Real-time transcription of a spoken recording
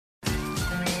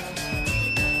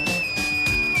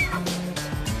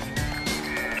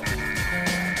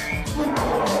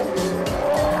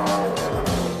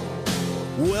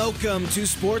Welcome to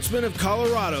Sportsman of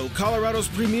Colorado, Colorado's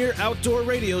premier outdoor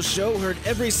radio show, heard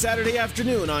every Saturday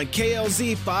afternoon on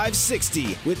KLZ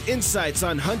 560, with insights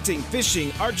on hunting,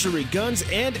 fishing, archery, guns,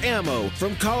 and ammo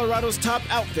from Colorado's top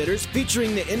outfitters,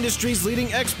 featuring the industry's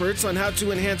leading experts on how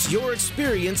to enhance your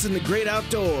experience in the great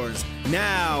outdoors.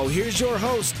 Now, here's your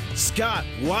host, Scott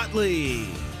Watley.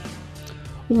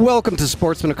 Welcome to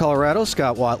Sportsman of Colorado.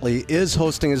 Scott Watley is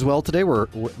hosting as well today.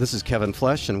 This is Kevin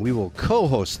Flesh, and we will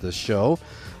co-host this show.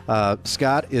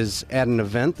 Scott is at an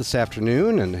event this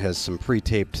afternoon and has some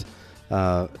pre-taped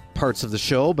parts of the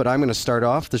show, but I'm going to start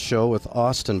off the show with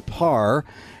Austin Parr.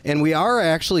 And we are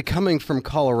actually coming from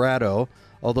Colorado,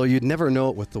 although you'd never know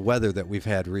it with the weather that we've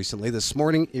had recently. This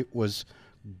morning it was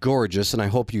gorgeous, and I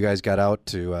hope you guys got out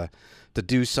to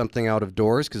do something out of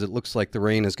doors, because it looks like the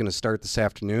rain is going to start this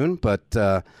afternoon. But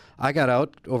I got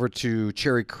out over to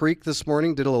Cherry Creek this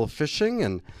morning, did a little fishing,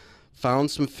 and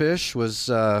found some fish, was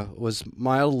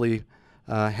mildly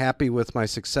happy with my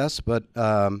success. But,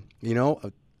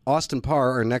 Austin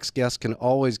Parr, our next guest, can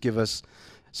always give us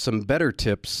some better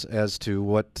tips as to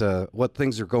what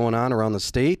things are going on around the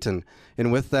state. And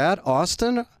with that,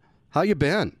 Austin, how you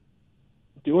been?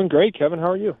 Doing great, Kevin.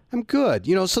 How are you? I'm good.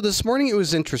 So this morning it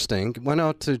was interesting. Went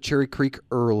out to Cherry Creek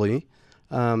early.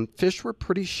 Fish were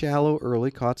pretty shallow early,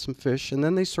 caught some fish, and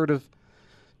then they sort of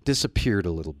disappeared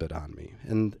a little bit on me.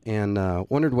 And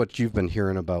wondered what you've been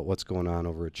hearing about what's going on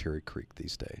over at Cherry Creek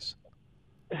these days.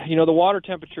 The water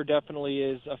temperature definitely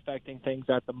is affecting things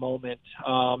at the moment.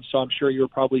 So I'm sure you're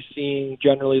probably seeing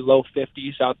generally low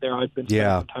 50s out there. I've been spending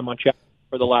some time on chat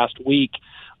for the last week.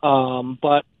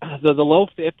 But the low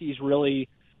 50s really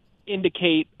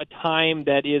indicate a time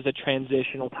that is a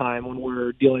transitional time when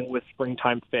we're dealing with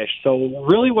springtime fish. So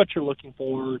really what you're looking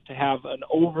for to have an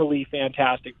overly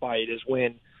fantastic bite is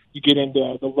when you get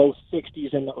into the low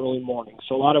 60s in the early morning.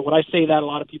 So when I say that, a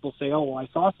lot of people say, oh, well, I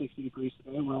saw 60 degrees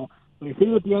today. Well, when you see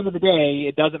it at the end of the day,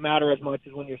 it doesn't matter as much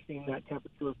as when you're seeing that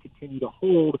temperature continue to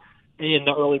hold in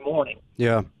the early morning.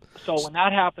 Yeah. So when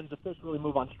that happens, the fish really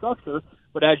move on structure.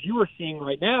 But as you are seeing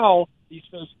right now, these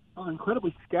fish are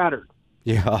incredibly scattered.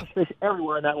 Yeah. There's fish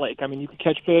everywhere in that lake. I mean, you can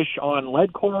catch fish on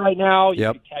lead core right now.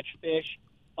 You can catch fish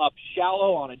up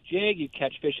shallow on a jig. You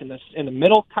catch fish in the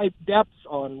middle type depths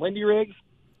on Lindy rigs.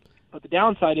 But the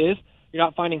downside is you're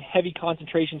not finding heavy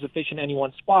concentrations of fish in any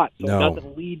one spot. So it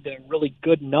doesn't lead to really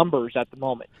good numbers at the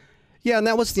moment. Yeah, and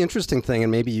that was the interesting thing,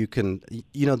 and maybe you can,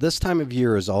 this time of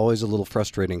year is always a little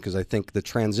frustrating because I think the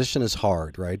transition is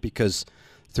hard, right? Because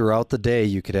throughout the day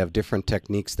you could have different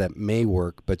techniques that may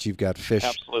work, but you've got fish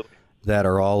that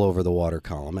are all over the water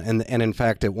column. And in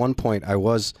fact, at one point I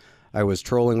was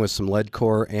trolling with some lead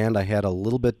core, and I had a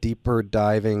little bit deeper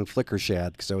diving flicker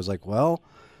shad because I was like, well,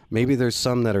 maybe there's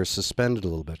some that are suspended a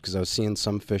little bit, because I was seeing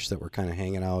some fish that were kind of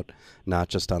hanging out, not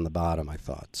just on the bottom, I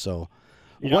thought. So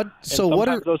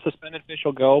sometimes those suspended fish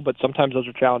will go, but sometimes those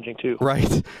are challenging too.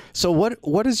 Right. So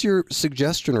what is your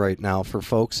suggestion right now for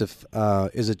folks? If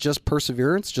is it just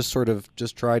perseverance,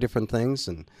 just try different things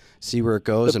and see where it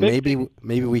goes, and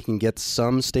maybe we can get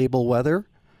some stable weather?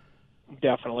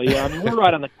 Definitely. Yeah, I mean, we're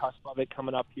right on the cusp of it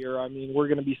coming up here. I mean, we're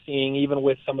going to be seeing, even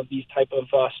with some of these type of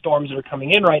storms that are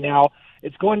coming in right now,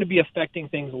 it's going to be affecting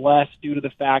things less due to the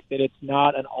fact that it's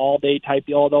not an all-day type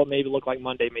deal, although it maybe look like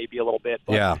Monday maybe a little bit.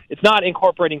 But it's not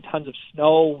incorporating tons of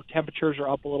snow. Temperatures are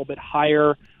up a little bit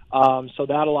higher. So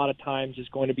that a lot of times is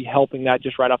going to be helping that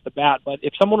just right off the bat. But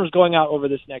if someone was going out over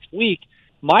this next week,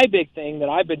 my big thing that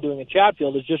I've been doing at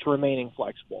Chatfield is just remaining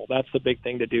flexible. That's the big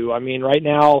thing to do. I mean, right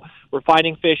now we're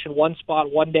finding fish in one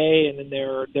spot one day, and then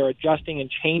they're adjusting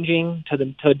and changing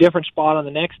to a different spot on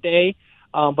the next day.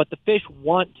 But the fish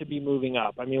want to be moving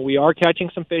up. I mean, we are catching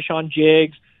some fish on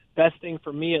jigs. Best thing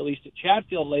for me, at least at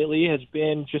Chatfield lately, has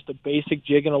been just a basic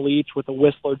jig and a leech with a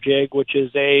Whistler jig, which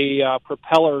is a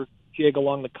propeller jig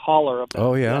along the collar of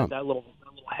that little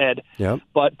head.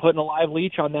 But putting a live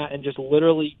leech on that and just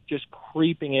literally just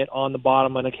creeping it on the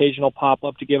bottom, an occasional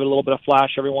pop-up to give it a little bit of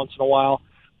flash every once in a while.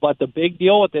 But the big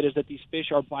deal with it is that these fish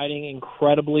are biting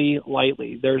incredibly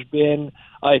lightly. There's been,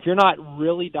 if you're not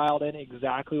really dialed in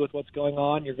exactly with what's going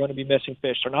on, you're going to be missing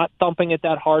fish. They're not thumping it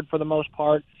that hard for the most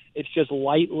part. It's just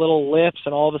light little lifts,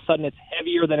 and all of a sudden it's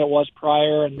heavier than it was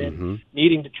prior, and then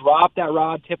needing to drop that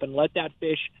rod tip and let that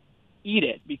fish eat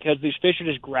it, because these fish are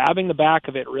just grabbing the back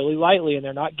of it really lightly, and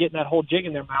they're not getting that whole jig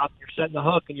in their mouth. You're setting the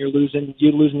hook, and you're losing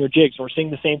your jig. So we're seeing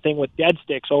the same thing with dead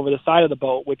sticks over the side of the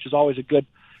boat, which is always a good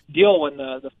deal when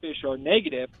the fish are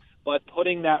negative. But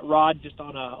putting that rod just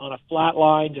on a flat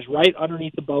line, just right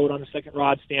underneath the boat on the second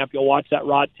rod stamp, you'll watch that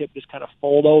rod tip just kind of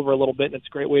fold over a little bit, and it's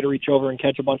a great way to reach over and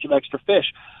catch a bunch of extra fish.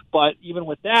 But even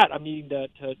with that, I'm needing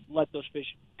to let those fish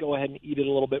go ahead and eat it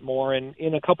a little bit more. And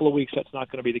in a couple of weeks, that's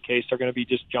not going to be the case. They're going to be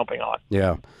just jumping on.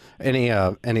 Yeah.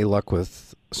 Any luck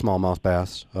with smallmouth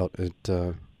bass out at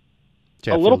Chatfield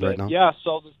a little bit, right now? yeah.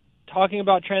 So talking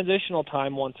about transitional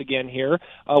time once again here,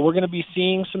 we're going to be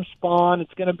seeing some spawn.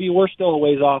 We're still a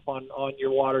ways off on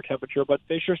your water temperature, but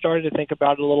fish are starting to think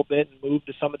about it a little bit and move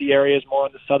to some of the areas more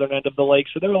on the southern end of the lake,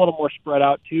 so they're a little more spread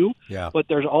out too. Yeah. But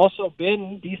there's also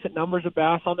been decent numbers of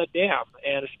bass on the dam,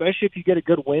 and especially if you get a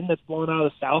good wind that's blowing out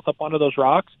of the south up onto those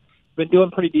rocks, been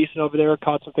doing pretty decent over there.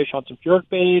 Caught some fish on some jerk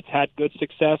baits, had good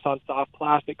success on soft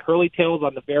plastic curly tails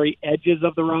on the very edges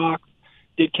of the rocks.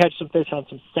 Did catch some fish on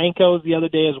some Senkos the other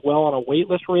day as well on a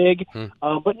weightless rig,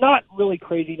 but not really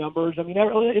crazy numbers. I mean,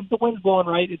 if the wind's blowing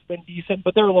right, it's been decent,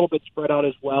 but they're a little bit spread out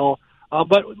as well.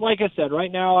 But like I said,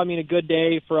 right now, I mean, a good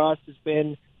day for us has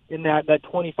been in that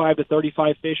 25 to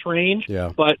 35 fish range.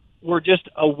 Yeah. But we're just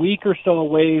a week or so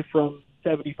away from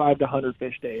 75 to 100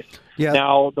 fish days. Yeah.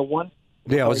 Now, the one...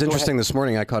 Yeah, it was interesting this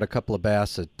morning. I caught a couple of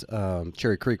bass at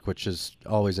Cherry Creek, which is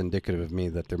always indicative of me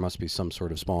that there must be some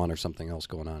sort of spawn or something else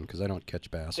going on because I don't catch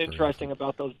bass. It's interesting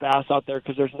about those bass out there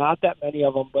because there's not that many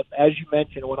of them. But as you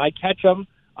mentioned, when I catch them,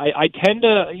 I tend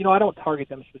to, I don't target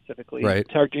them specifically. Right.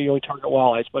 You only target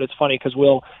walleyes, but it's funny because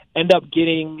we'll end up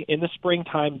getting, in the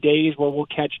springtime, days where we'll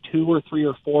catch 2 or 3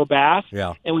 or 4 bass.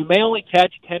 Yeah. And we may only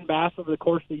catch 10 bass over the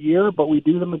course of the year, but we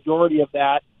do the majority of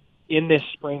that in this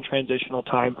spring transitional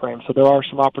time frame. So there are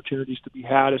some opportunities to be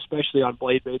had, especially on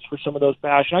blade baits for some of those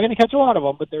bass. You're not going to catch a lot of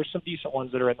them, but there's some decent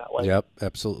ones that are in that lake. Yep,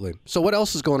 absolutely. So what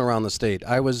else is going around the state?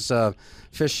 I was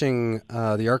fishing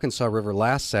the Arkansas River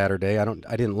last Saturday. I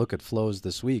didn't look at flows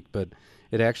this week, but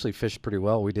it actually fished pretty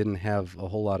well. We didn't have a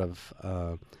whole lot of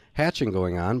hatching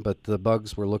going on, but the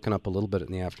bugs were looking up a little bit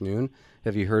in the afternoon.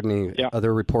 Have you heard any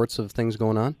other reports of things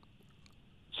going on?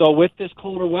 So with this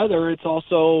colder weather, it's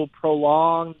also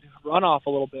prolonged runoff a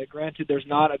little bit. Granted, there's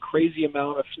not a crazy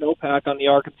amount of snowpack on the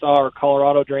Arkansas or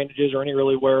Colorado drainages or any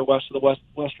really where west of the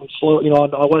western slope,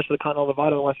 on west of the Continental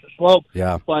Divide on the western slope.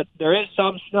 Yeah. But there is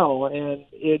some snow, and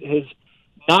it has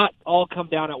not all come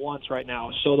down at once right now.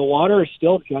 So the water is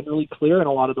still generally clear in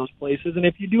a lot of those places. And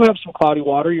if you do have some cloudy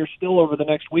water, you're still over the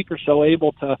next week or so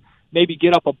able to maybe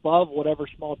get up above whatever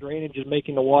small drainage is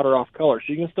making the water off color.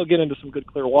 So you can still get into some good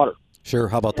clear water. Sure.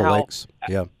 How about the lakes?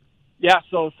 Yeah. Yeah,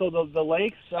 so the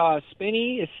lakes,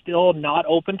 Spinney is still not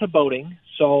open to boating,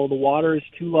 so the water is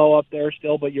too low up there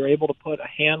still, but you're able to put a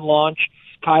hand launch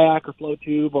kayak or float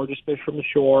tube or just fish from the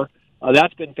shore.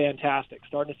 That's been fantastic.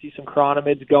 Starting to see some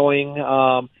chironomids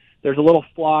going. There's a little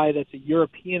fly that's a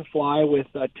European fly with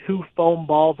 2 foam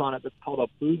balls on it that's called a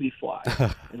booby fly.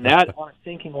 And that on a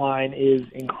sinking line is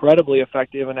incredibly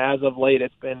effective, and as of late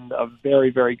it's been a very,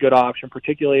 very good option,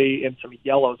 particularly in some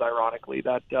yellows, ironically.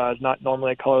 That is not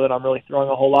normally a color that I'm really throwing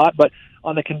a whole lot, but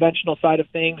on the conventional side of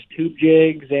things, tube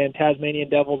jigs and Tasmanian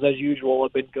devils, as usual,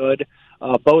 have been good.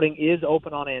 Boating is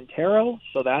open on Antero,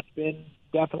 so that's been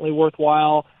definitely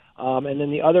worthwhile. And then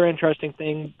the other interesting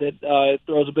thing that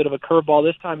throws a bit of a curveball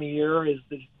this time of year is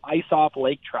the ice-off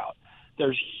lake trout.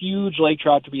 There's huge lake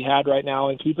trout to be had right now,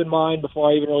 and keep in mind,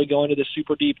 before I even really go into this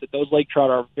super deep, that those lake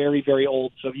trout are very, very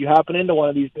old. So if you happen into one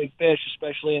of these big fish,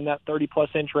 especially in that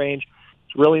 30-plus inch range,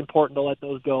 it's really important to let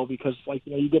those go because,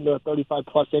 you get into a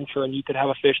 35-plus incher and you could have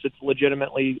a fish that's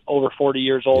legitimately over 40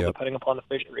 years old, depending upon the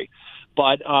fishery.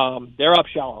 But they're up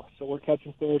shallow, so we're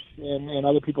catching fish, and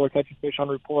other people are catching fish on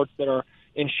reports that are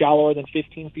in shallower than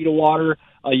 15 feet of water.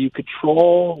 You could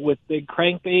troll with big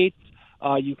crankbaits.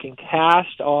 You can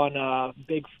cast on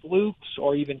big flukes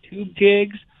or even tube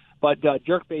jigs. But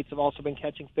jerkbaits have also been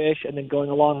catching fish. And then going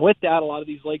along with that, a lot of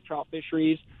these lake trout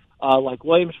fisheries, like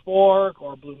Williams Fork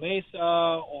or Blue Mesa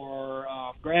or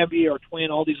Granby or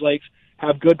Twin, all these lakes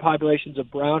have good populations of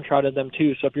brown trout in them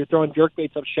too. So if you're throwing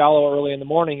jerkbaits up shallow early in the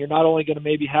morning, you're not only going to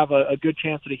maybe have a good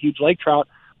chance at a huge lake trout,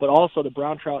 but also the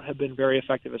brown trout have been very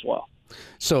effective as well.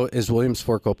 So is Williams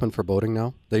Fork open for boating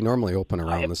now? They normally open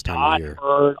around this time of year. I have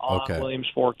not heard on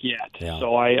Williams Fork yet. Yeah.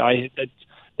 So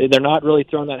they're not really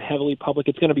throwing that heavily public.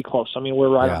 It's going to be close. I mean, we're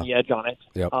right on the edge on it,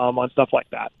 on stuff like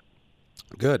that.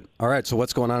 Good. All right, so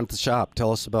what's going on at the shop?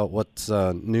 Tell us about what's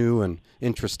new and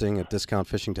interesting at Discount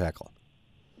Fishing Tackle.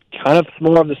 Kind of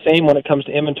more of the same when it comes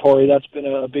to inventory. That's been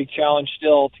a big challenge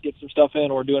still to get some stuff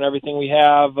in. We're doing everything we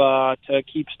have to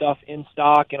keep stuff in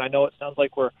stock, and I know it sounds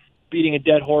like we're beating a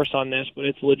dead horse on this, but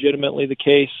it's legitimately the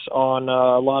case on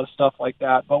a lot of stuff like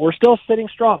that. But we're still sitting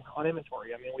strong on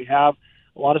inventory. I mean, we have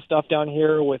a lot of stuff down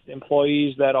here with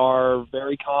employees that are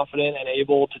very confident and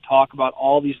able to talk about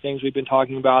all these things we've been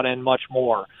talking about and much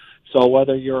more. So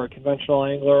whether you're a conventional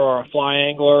angler or a fly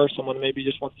angler, someone maybe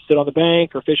just wants to sit on the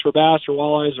bank or fish for bass or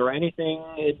walleyes or anything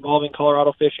involving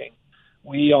Colorado fishing,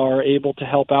 we are able to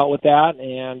help out with that,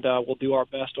 and we'll do our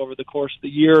best over the course of the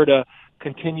year to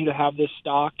continue to have this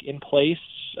stock in place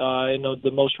in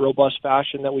the most robust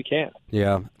fashion that we can.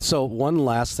 Yeah. So one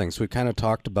last thing. So we kind of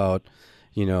talked about,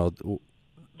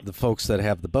 the folks that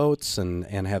have the boats and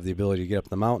have the ability to get up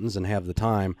the mountains and have the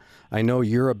time. I know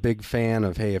you're a big fan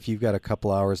of, hey, if you've got a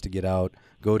couple hours to get out,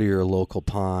 go to your local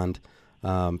pond,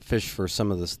 fish for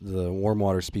some of the warm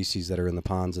water species that are in the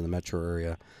ponds in the metro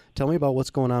area. Tell me about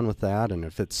what's going on with that, and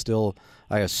if it's still,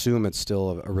 I assume it's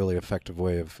still a really effective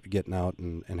way of getting out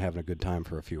and having a good time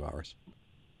for a few hours.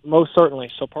 Most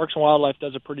certainly. So Parks and Wildlife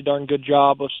does a pretty darn good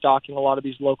job of stocking a lot of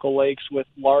these local lakes with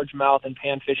largemouth and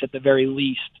panfish at the very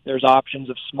least. There's options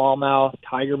of smallmouth,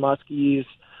 tiger muskies,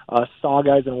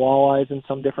 sawguys and walleyes in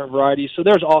some different varieties. So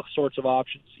there's all sorts of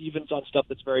options, even on stuff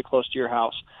that's very close to your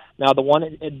house. Now, the one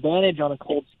advantage on a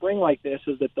cold spring like this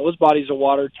is that those bodies of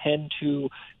water tend to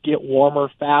get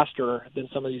warmer faster than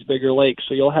some of these bigger lakes.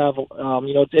 So you'll have,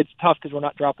 it's tough because we're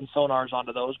not dropping sonars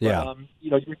onto those, but,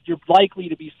 you're likely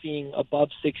to be seeing above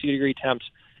 60-degree temps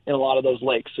in a lot of those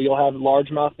lakes. So you'll have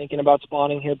largemouth thinking about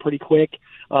spawning here pretty quick,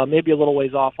 maybe a little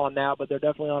ways off on that, but they're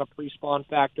definitely on a pre-spawn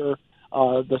factor.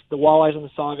 The walleyes and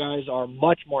the sawguys are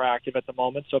much more active at the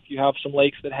moment. So if you have some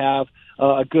lakes that have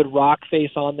a good rock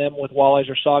face on them with walleyes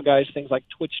or sawguys, things like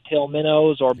twitch-tail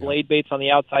minnows or blade baits on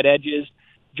the outside edges,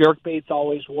 jerk baits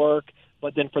always work.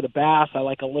 But then for the bass, I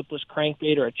like a lipless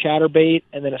crankbait or a chatterbait,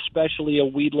 and then especially a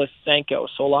weedless Senko.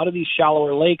 So a lot of these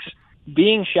shallower lakes,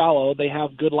 being shallow, they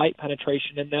have good light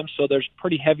penetration in them. So there's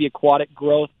pretty heavy aquatic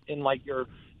growth in like your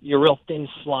real thin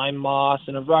slime moss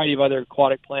and a variety of other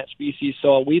aquatic plant species.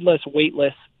 So a weedless,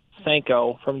 weightless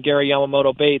Senko from Gary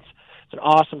Yamamoto Baits is an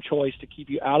awesome choice to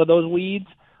keep you out of those weeds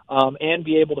and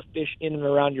be able to fish in and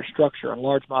around your structure. And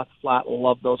largemouth flat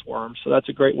love those worms. So that's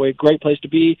a great place to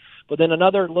be. But then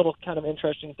another little kind of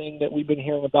interesting thing that we've been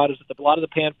hearing about is that a lot of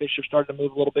the panfish are starting to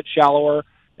move a little bit shallower,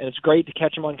 and it's great to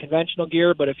catch them on conventional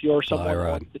gear. But if you're someone who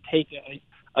wants to take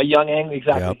a young angler,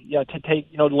 to take,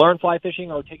 learn fly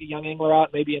fishing or take a young angler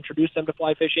out, maybe introduce them to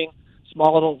fly fishing.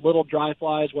 Small little dry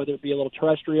flies, whether it be a little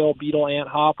terrestrial, beetle, ant,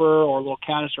 hopper, or a little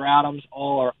caddis or Adams,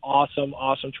 all are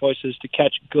awesome choices to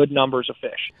catch good numbers of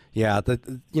fish. Yeah,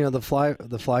 the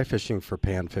fly fishing for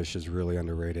panfish is really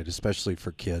underrated, especially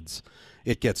for kids.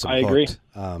 It gets them hooked.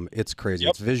 Agree. It's crazy.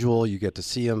 Yep. It's visual. You get to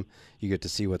see them. You get to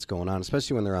see what's going on,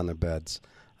 especially when they're on their beds.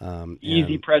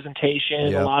 Easy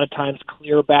presentation, a lot of times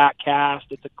clear back cast.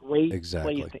 It's a great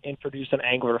place to introduce an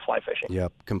angler to fly fishing.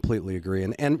 Yep, completely agree.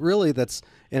 And really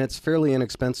it's fairly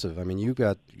inexpensive. I mean, you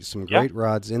got some great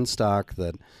rods in stock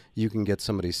that you can get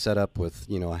somebody set up with,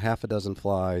 a half a dozen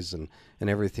flies and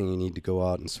everything you need to go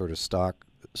out and sort of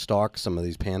stalk some of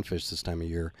these panfish this time of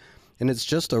year. And it's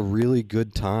just a really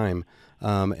good time,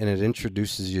 and it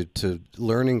introduces you to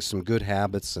learning some good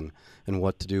habits and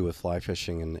what to do with fly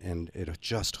fishing, and it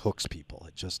just hooks people.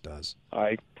 It just does.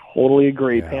 I totally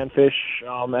agree. Yeah. Panfish,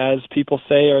 as people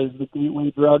say, are the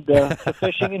gateway drug to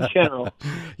fishing in general.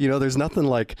 There's nothing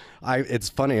like it's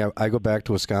funny. I go back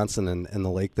to Wisconsin, and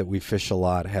the lake that we fish a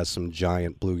lot has some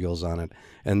giant bluegills on it.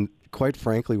 And quite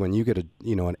frankly, when you get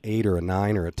an 8 or a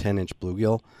 9 or a 10-inch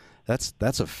bluegill,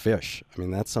 that's a fish. I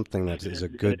mean, that's something that is a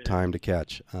good time to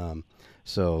catch.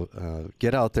 So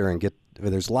get out there and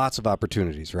there's lots of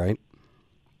opportunities, right?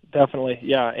 Definitely,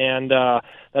 yeah. And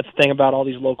that's the thing about all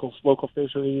these local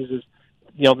fisheries is,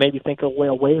 maybe think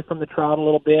away from the trout a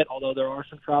little bit, although there are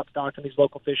some trout stocked in these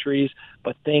local fisheries,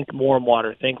 but think warm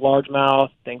water. Think largemouth,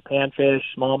 think panfish,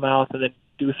 smallmouth, and then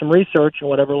do some research in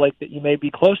whatever lake that you may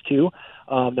be close to.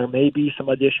 There may be some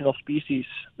additional species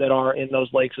that are in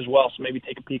those lakes as well. So maybe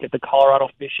take a peek at the Colorado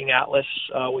Fishing Atlas,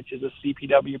 which is a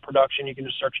CPW production. You can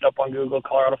just search it up on Google,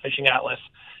 Colorado Fishing Atlas,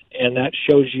 and that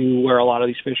shows you where a lot of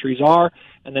these fisheries are.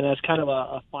 And then as kind of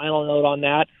a final note on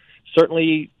that,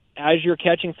 certainly as you're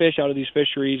catching fish out of these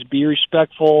fisheries, be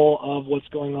respectful of what's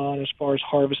going on as far as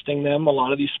harvesting them. A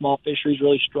lot of these small fisheries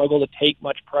really struggle to take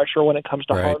much pressure when it comes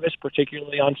to harvest,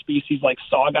 particularly on species like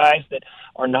sawguys that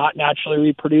are not naturally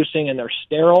reproducing and they're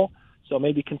sterile. So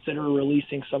maybe consider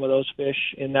releasing some of those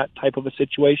fish in that type of a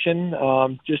situation,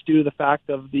 just due to the fact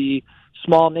of the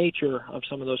small nature of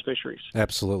some of those fisheries.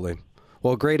 Absolutely.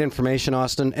 Well, great information,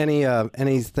 Austin.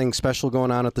 Anything special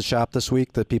going on at the shop this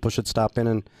week that people should stop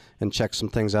in and check some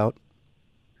things out?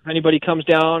 If anybody comes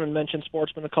down and mentions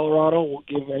Sportsman of Colorado, we'll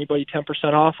give anybody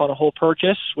 10% off on a whole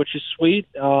purchase, which is sweet.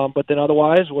 But then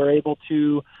otherwise, we're able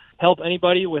to help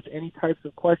anybody with any types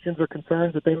of questions or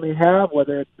concerns that they may have,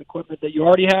 whether it's equipment that you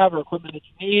already have or equipment that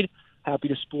you need. Happy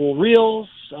to spool reels,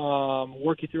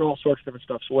 work you through all sorts of different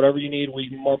stuff. So whatever you need,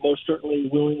 we are most certainly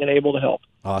willing and able to help.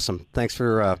 Awesome. Thanks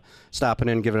for stopping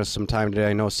in and giving us some time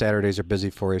today. I know Saturdays are busy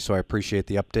for you, so I appreciate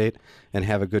the update, and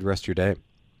have a good rest of your day.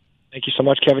 Thank you so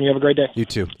much, Kevin. You have a great day. You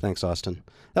too. Thanks, Austin.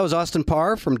 That was Austin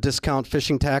Parr from Discount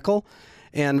Fishing Tackle.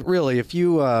 And really, if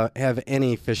you have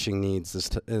any fishing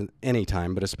needs any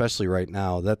time, but especially right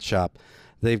now, that shop,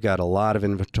 they've got a lot of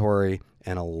inventory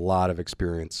and a lot of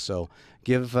experience. So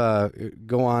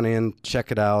go on in,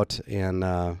 check it out,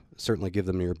 and certainly give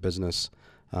them your business.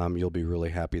 You'll be really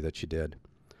happy that you did.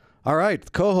 All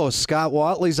right, co-host Scott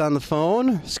Watley's on the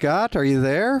phone. Scott, are you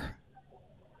there?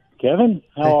 Kevin,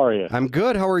 how are you? I'm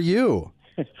good. How are you?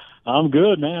 I'm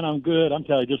good, man. I'm good. I'm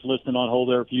telling you, just listening on hold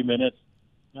there a few minutes.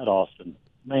 That Austin,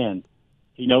 man,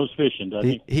 he knows fishing, doesn't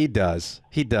he? He does.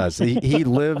 He does. He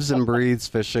lives and breathes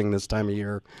fishing this time of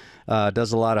year.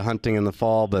 Does a lot of hunting in the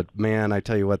fall, but man, I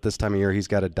tell you what, this time of year he's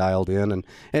got it dialed in,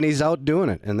 and he's out doing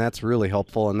it, and that's really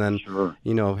helpful. And then, sure,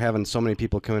 having so many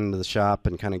people come into the shop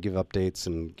and kind of give updates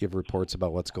and give reports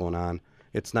about what's going on,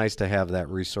 it's nice to have that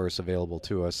resource available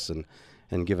to us and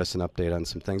give us an update on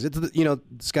some things.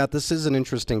 Scott, this is an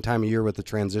interesting time of year with the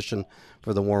transition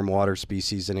for the warm water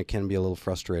species, and it can be a little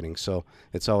frustrating. So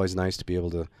it's always nice to be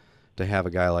able to have a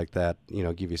guy like that,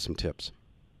 give you some tips.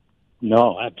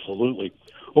 No, absolutely.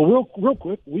 Well, real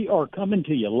quick, we are coming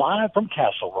to you live from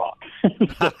Castle Rock.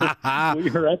 We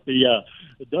are at the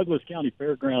Douglas County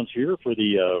Fairgrounds here for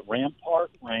the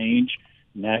Rampart Range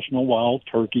National Wild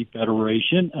Turkey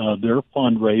Federation, their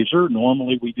fundraiser.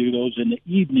 Normally we do those in the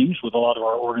evenings with a lot of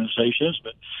our organizations,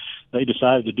 but they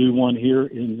decided to do one here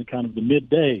in the kind of the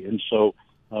midday. And so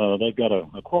they've got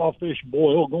a crawfish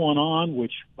boil going on,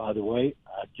 which, by the way,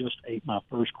 I just ate my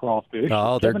first crawfish.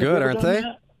 Oh, they're good, aren't they?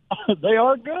 They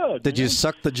are good. Did you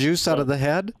suck the juice out of the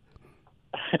head?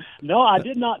 No, I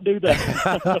did not do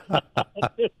that.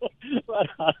 But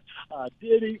I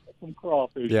did eat some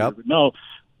crawfish. Yep. But no,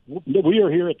 we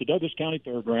are here at the Douglas County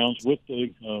Fairgrounds with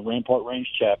the Rampart Range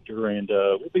chapter, and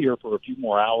we'll be here for a few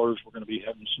more hours. We're going to be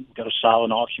we've got a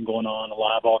silent auction going on, a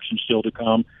live auction still to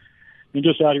come, and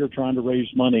just out here trying to raise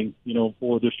money,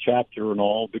 for this chapter and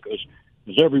all, because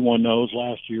as everyone knows,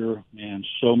 last year, man,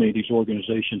 so many of these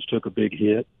organizations took a big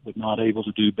hit with not able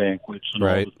to do banquets and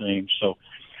right. all the things. So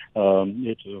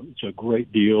it's a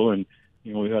great deal, and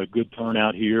we've had a good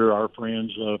turnout here. Our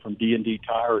friends from D&D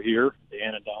Tire here,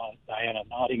 Diana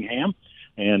Nottingham,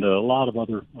 and a lot of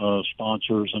other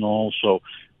sponsors and all. So,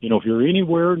 if you're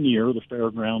anywhere near the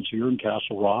fairgrounds here in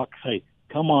Castle Rock, hey,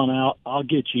 come on out. I'll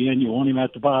get you in. You won't even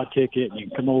have to buy a ticket. You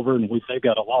can come over, and they've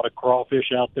got a lot of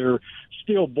crawfish out there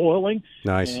still boiling.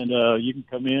 Nice. And you can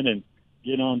come in and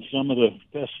get on some of the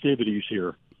festivities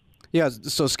here. Yeah.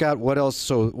 So, Scott, what else?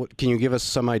 So, can you give us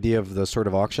some idea of the sort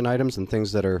of auction items and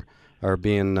things that are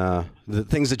being the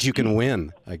things that you can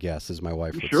win, I guess, as my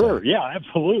wife would Sure. say. Yeah,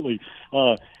 absolutely.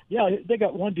 They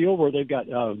got one deal where they got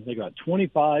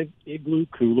 25 Igloo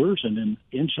coolers, and then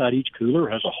inside each cooler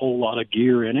has a whole lot of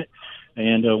gear in it.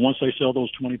 And once they sell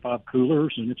those 25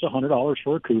 coolers, and it's $100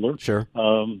 for a cooler, sure.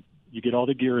 You get all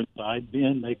the gear inside.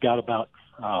 Then they've got about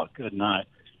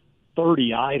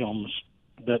 30 items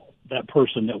that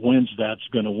person that wins that's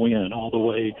going to win all the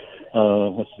way.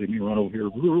 Let's see, let me run over here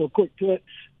real quick to it.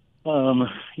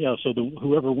 So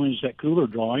whoever wins that cooler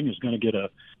drawing is going to get a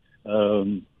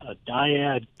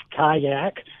Dyad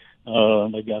kayak.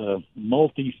 They've got a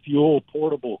multi-fuel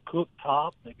portable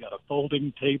cooktop. They've got a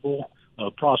folding table,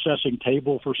 a processing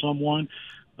table for someone.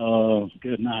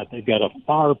 Good night. They've got a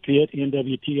fire pit,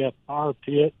 NWTF fire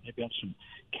pit. They've got some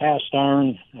cast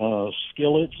iron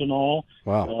skillets and all.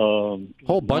 Wow.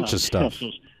 Whole bunch of stuff.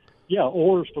 Yeah,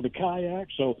 oars for the kayak.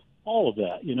 So all of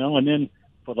that, And then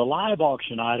for the live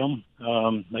auction item,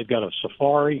 they've got a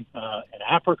safari in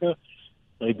Africa.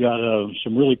 They've got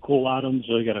some really cool items.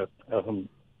 They got a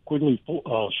Quigley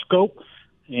scope,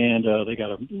 and they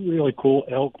got a really cool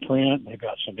elk print. They've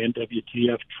got some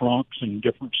NWTF trunks in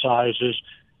different sizes,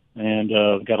 and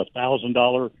got a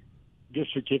 $1,000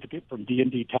 gift certificate from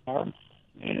D&D Tire.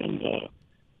 And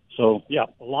so, yeah,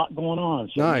 a lot going on.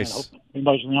 So, nice. Man, I hope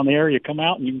anybody's around the area, come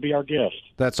out and you can be our guest.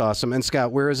 That's awesome. And,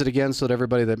 Scott, where is it again so that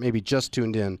everybody that maybe just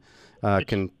tuned in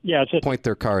can point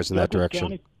their cars in that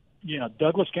direction?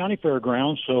 Douglas County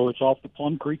Fairgrounds. So it's off the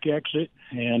Plum Creek exit,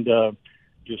 and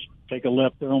just take a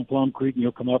left there on Plum Creek, and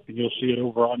you'll come up and you'll see it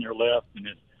over on your left. And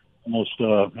most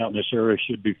out in this area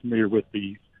should be familiar with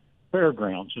the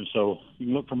fairgrounds. And so you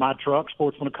can look for my truck,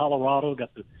 Sportsman of Colorado,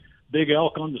 got the big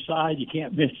elk on the side. You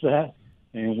can't miss that.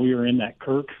 And we are in that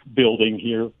Kirk building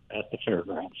here at the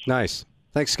fairgrounds. Nice.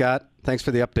 Thanks, Scott. Thanks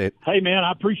for the update. Hey, man,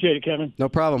 I appreciate it, Kevin. No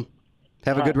problem.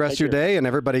 Have a good rest of your day, and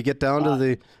everybody get down to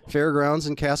the fairgrounds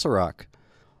in Castle Rock.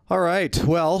 All right.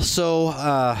 Well, so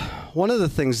one of the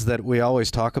things that we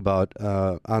always talk about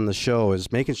on the show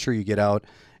is making sure you get out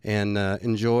and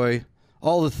enjoy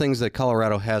all the things that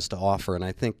Colorado has to offer. And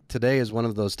I think today is one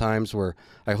of those times where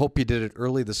I hope you did it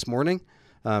early this morning,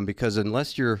 because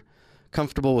unless you're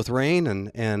comfortable with rain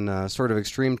and sort of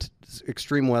extreme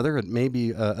weather, it may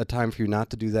be a time for you not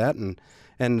to do that.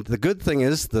 And the good thing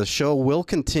is the show will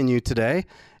continue today,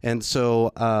 and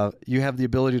so you have the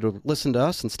ability to listen to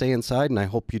us and stay inside, and I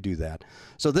hope you do that.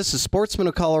 So this is Sportsman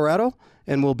of Colorado,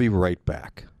 and we'll be right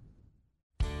back.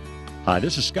 Hi,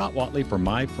 this is Scott Watley from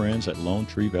my friends at Lone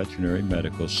Tree Veterinary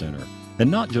Medical Center.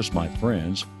 And not just my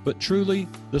friends, but truly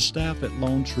the staff at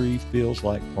Lone Tree feels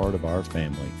like part of our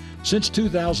family. Since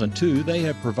 2002, they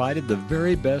have provided the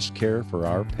very best care for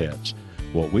our pets.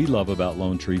 What we love about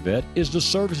Lone Tree Vet is the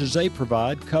services they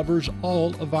provide covers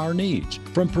all of our needs,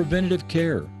 from preventative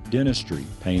care, dentistry,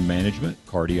 pain management,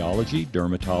 cardiology,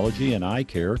 dermatology, and eye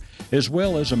care, as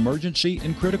well as emergency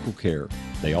and critical care.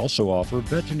 They also offer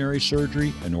veterinary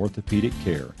surgery and orthopedic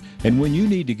care. And when you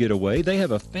need to get away, they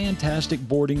have a fantastic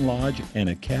boarding lodge and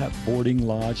a cat boarding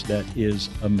lodge that is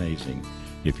amazing.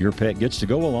 If your pet gets to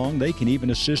go along, they can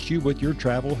even assist you with your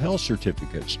travel health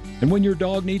certificates. And when your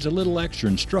dog needs a little extra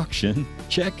instruction,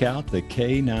 check out the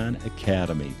K9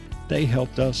 Academy. They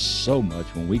helped us so much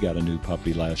when we got a new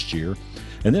puppy last year.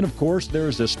 And then, of course, there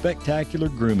is the spectacular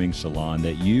grooming salon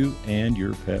that you and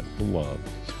your pet will love.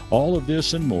 All of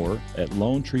this and more at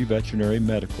Lone Tree Veterinary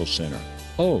Medical Center.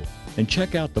 Oh, and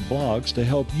check out the blogs to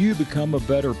help you become a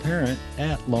better parent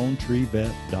at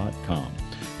LoneTreeVet.com.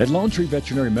 At Lone Tree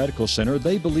Veterinary Medical Center,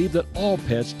 they believe that all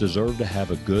pets deserve to have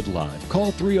a good life.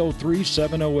 Call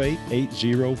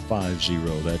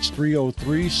 303-708-8050. That's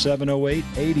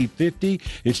 303-708-8050.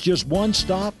 It's just one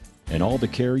stop and all the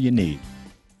care you need.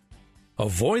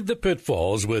 Avoid the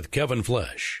pitfalls with Kevin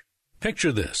Flesh.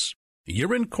 Picture this.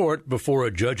 You're in court before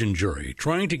a judge and jury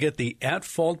trying to get the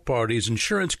at-fault party's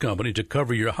insurance company to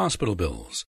cover your hospital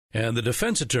bills, and the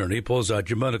defense attorney pulls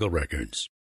out your medical records.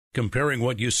 Comparing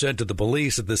what you said to the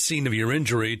police at the scene of your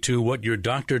injury to what your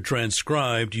doctor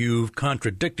transcribed, you've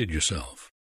contradicted yourself.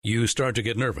 You start to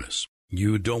get nervous.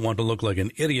 You don't want to look like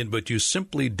an idiot, but you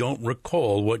simply don't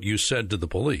recall what you said to the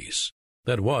police.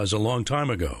 That was a long time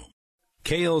ago.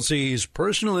 KLZ's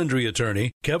personal injury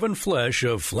attorney, Kevin Flesh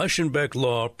of Flesh & Beck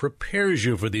Law, prepares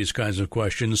you for these kinds of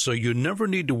questions so you never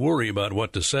need to worry about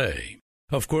what to say.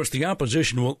 Of course, the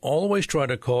opposition will always try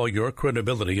to call your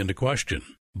credibility into question.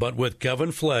 But with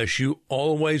Kevin Flesh, you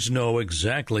always know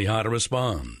exactly how to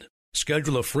respond.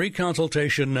 Schedule a free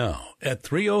consultation now at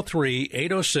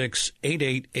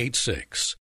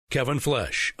 303-806-8886. Kevin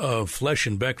Flesh of Flesh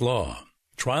 & Beck Law.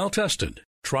 Trial tested,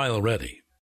 trial ready.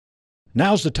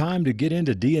 Now's the time to get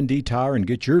into D&D Tire and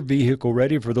get your vehicle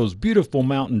ready for those beautiful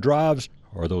mountain drives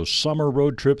or those summer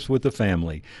road trips with the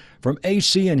family. From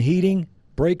AC and heating,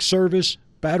 brake service,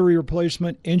 battery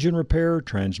replacement, engine repair,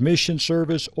 transmission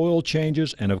service, oil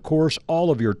changes, and of course all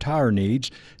of your tire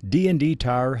needs, D&D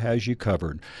Tire has you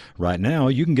covered. Right now,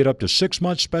 you can get up to 6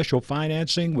 months special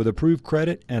financing with approved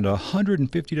credit and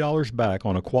 $150 back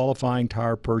on a qualifying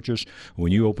tire purchase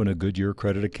when you open a Goodyear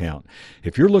credit account.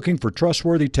 If you're looking for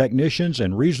trustworthy technicians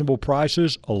and reasonable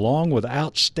prices along with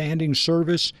outstanding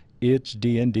service, it's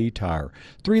D&D Tire.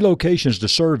 3 locations to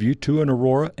serve you, 2 in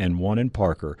Aurora and 1 in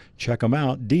Parker. Check them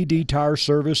out,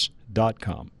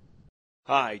 ddtireservice.com.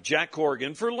 Hi, Jack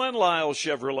Corrigan for Len Lyle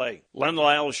Chevrolet. Len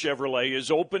Lyle Chevrolet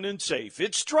is open and safe.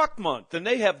 It's truck month, and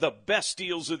they have the best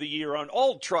deals of the year on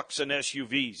all trucks and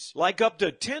SUVs, like up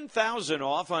to $10,000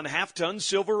 off on half-ton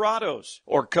Silverados.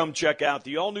 Or come check out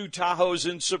the all-new Tahoes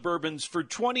and Suburbans for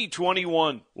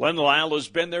 2021. Len Lyle has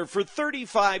been there for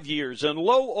 35 years, and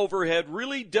low overhead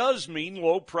really does mean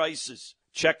low prices.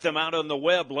 Check them out on the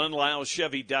web,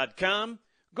 lenlylechevy.com.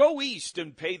 Go east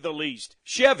and pay the least.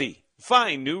 Chevy.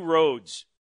 Find new roads.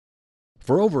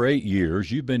 For over 8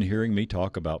 years, you've been hearing me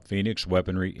talk about Phoenix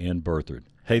Weaponry in Berthoud.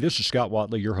 Hey, this is Scott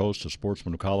Watley, your host of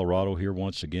Sportsman of Colorado, here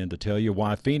once again to tell you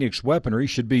why Phoenix Weaponry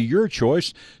should be your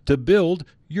choice to build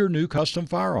your new custom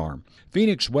firearm.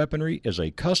 Phoenix Weaponry is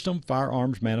a custom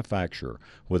firearms manufacturer.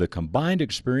 With a combined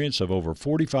experience of over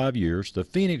 45 years, the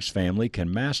Phoenix family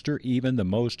can master even the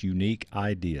most unique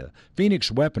idea.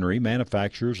 Phoenix Weaponry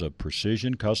manufactures of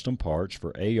precision custom parts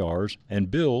for ARs and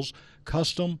builds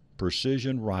custom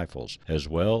precision rifles, as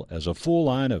well as a full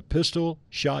line of pistol,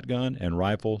 shotgun, and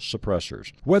rifle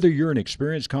suppressors. Whether you're an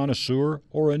experienced connoisseur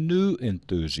or a new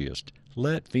enthusiast,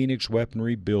 let Phoenix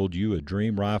Weaponry build you a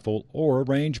dream rifle or a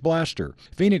range blaster.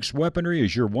 Phoenix Weaponry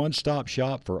is your one-stop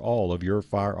shop for all of your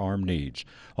firearm needs.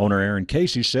 Owner Aaron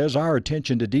Casey says our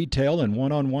attention to detail and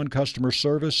one-on-one customer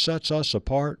service sets us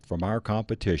apart from our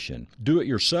competition. Do it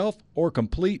yourself or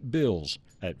complete builds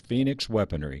at Phoenix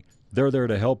Weaponry. They're there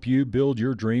to help you build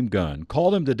your dream gun.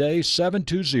 Call them today,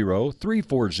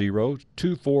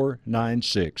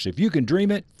 720-340-2496. If you can dream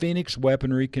it, Phoenix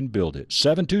Weaponry can build it.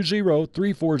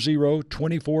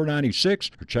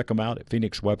 720-340-2496, or check them out at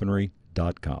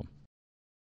phoenixweaponry.com.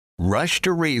 Rush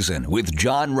to Reason with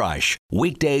John Rush.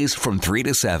 Weekdays from 3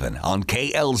 to 7 on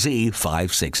KLZ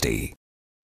 560.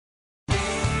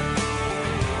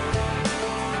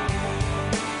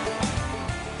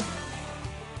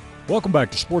 Welcome back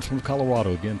to Sportsman of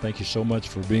Colorado. Again, thank you so much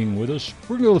for being with us.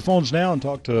 We're going to go to the phones now and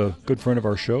talk to a good friend of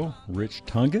our show, Rich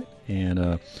Tungett.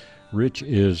 And Rich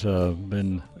has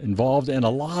been involved in a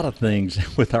lot of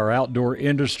things with our outdoor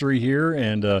industry here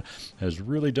and has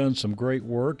really done some great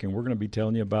work. And we're going to be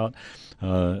telling you about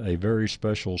a very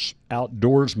special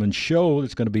outdoorsman show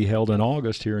that's going to be held in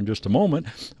August here in just a moment.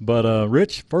 But,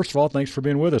 Rich, first of all, thanks for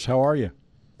being with us. How are you?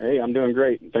 Hey, I'm doing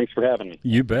great. Thanks for having me.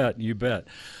 You bet. You bet.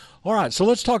 All right, so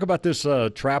let's talk about this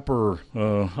Hunter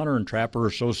and Trapper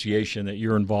Association that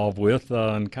you're involved with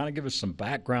and kind of give us some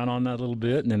background on that a little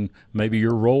bit and then maybe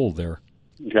your role there.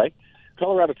 Okay.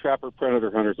 Colorado Trapper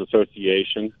Predator Hunters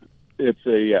Association. It's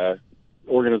a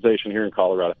organization here in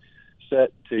Colorado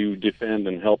set to defend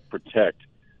and help protect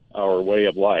our way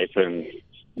of life and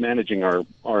managing our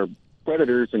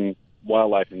predators and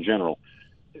wildlife in general.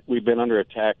 We've been under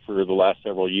attack for the last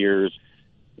several years,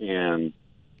 and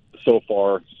so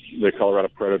far, the Colorado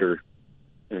Predator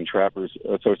and Trappers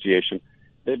Association,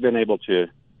 they've been able to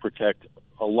protect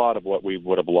a lot of what we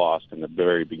would have lost in the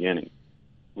very beginning.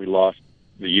 We lost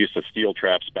the use of steel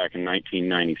traps back in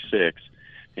 1996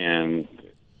 and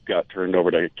got turned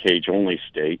over to a cage-only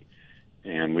state,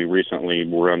 and we recently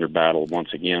were under battle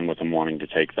once again with them wanting to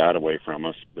take that away from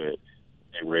us, but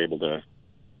they were able to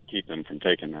keep them from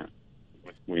taking that.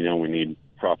 We know we need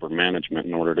proper management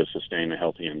in order to sustain a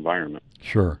healthy environment.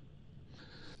 Sure.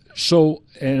 So,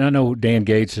 and I know Dan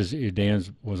Gates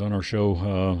was on our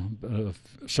show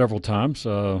several times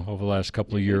over the last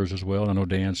couple of years as well. I know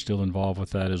Dan's still involved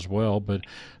with that as well. But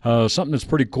something that's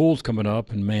pretty cool is coming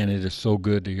up, and man, it is so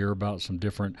good to hear about some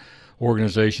different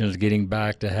organizations getting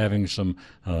back to having some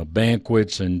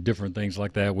banquets and different things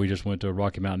like that. We just went to a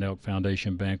Rocky Mountain Elk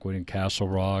Foundation banquet in Castle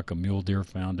Rock, a Mule Deer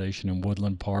Foundation in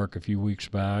Woodland Park a few weeks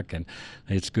back, and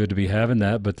it's good to be having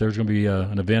that. But there's going to be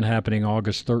an event happening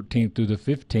August 13th through the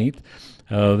 15th.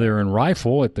 They're in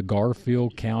Rifle at the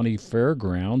Garfield County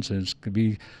Fairgrounds, and it's going to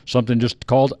be something just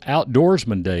called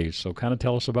Outdoorsman Days. So kind of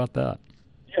tell us about that.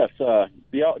 Yes, the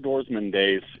Outdoorsman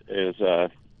Days is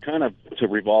kind of to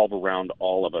revolve around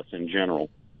all of us in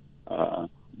general.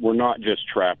 We're not just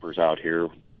trappers out here.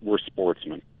 We're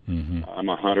sportsmen. Mm-hmm. I'm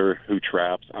a hunter who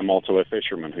traps. I'm also a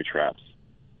fisherman who traps.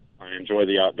 I enjoy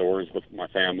the outdoors with my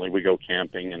family. We go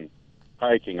camping and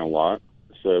hiking a lot,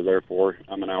 so therefore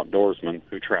I'm an outdoorsman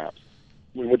who traps.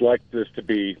 We would like this to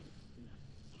be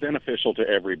beneficial to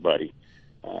everybody.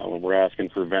 We're asking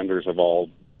for vendors of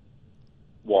all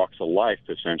walks of life,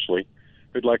 essentially,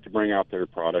 who'd like to bring out their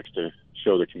products to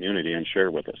show the community and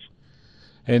share with us.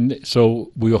 And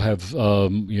so we'll have,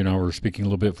 we're speaking a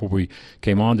little bit before we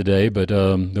came on today, but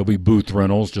there'll be booth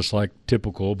rentals just like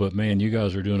typical. But, man, you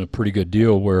guys are doing a pretty good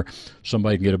deal where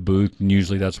somebody can get a booth, and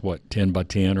usually that's, 10 by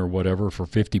 10 or whatever for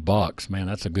 $50. Man,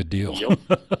 that's a good deal. Yep.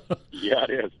 Yeah,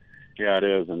 it is. Yeah, it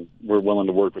is. And we're willing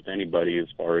to work with anybody as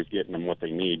far as getting them what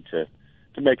they need to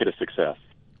make it a success.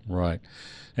 Right.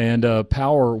 And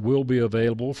power will be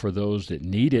available for those that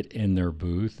need it in their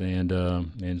booth.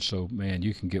 And so, man,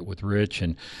 you can get with Rich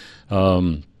and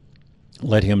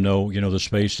let him know, the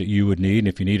space that you would need. And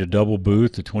if you need a double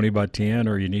booth, a 20 by 10,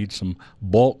 or you need some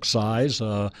bulk size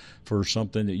for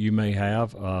something that you may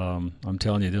have, I'm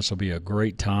telling you, this will be a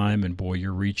great time. And, boy,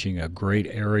 you're reaching a great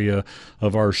area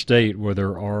of our state where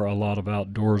there are a lot of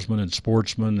outdoorsmen and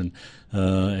sportsmen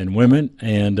and women,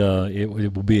 and it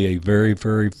will be a very,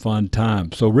 very fun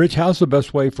time. So, Rich, how's the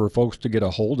best way for folks to get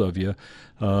a hold of you?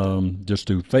 Just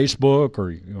through Facebook,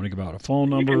 or you want to give out a phone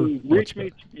number? You can reach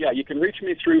me. Yeah, you can reach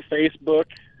me through Facebook,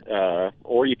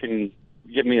 or you can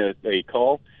give me a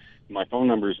call. My phone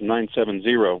number is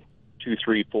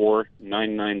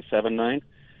 970-234-9979.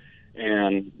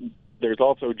 And there's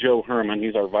also Joe Herman.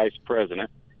 He's our vice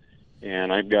president,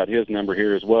 and I've got his number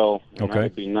here as well. And okay. That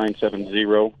would be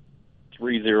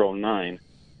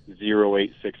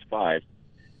 970-309-0865.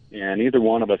 And either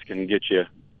one of us can get you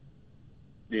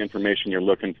the information you're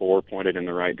looking for, pointed in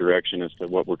the right direction as to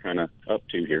what we're kind of up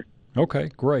to here.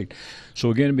 Okay, great.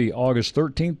 So again, it'll be August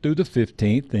 13th through the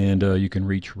 15th, and you can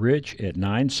reach Rich at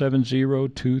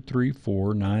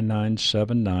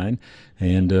 970-234-9979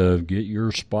 and get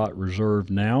your spot reserved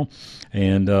now.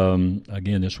 And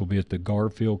again, this will be at the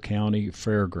Garfield County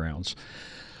Fairgrounds.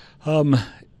 And,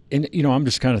 I'm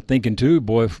just kind of thinking, too,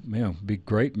 boy, it'd be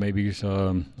great. Maybe, I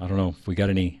don't know if we got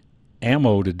any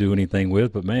ammo to do anything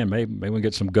with, but, man, maybe we can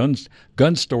get some gun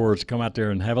stores to come out there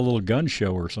and have a little gun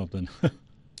show or something.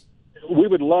 We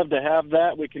would love to have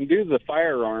that. We can do the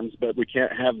firearms, but we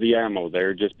can't have the ammo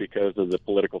there just because of the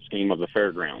political scheme of the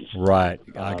fairgrounds. Right,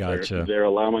 I gotcha. They're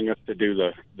allowing us to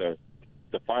do the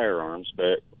firearms,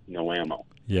 but no ammo.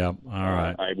 Yeah, all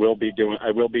right. I will be doing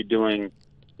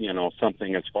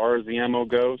something as far as the ammo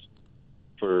goes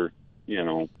for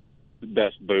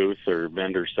best booth or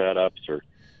vendor setups or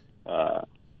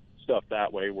stuff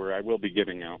that way, where I will be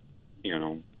giving out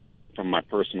from my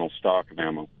personal stock of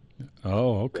ammo.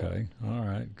 Oh, okay. All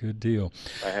right. Good deal.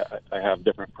 I have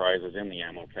different prizes in the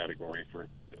ammo category for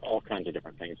all kinds of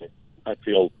different things that I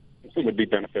feel would be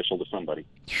beneficial to somebody.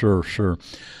 Sure.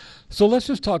 So let's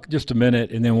just talk just a minute,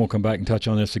 and then we'll come back and touch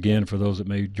on this again for those that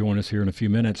may join us here in a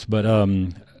few minutes. But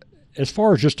as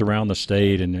far as just around the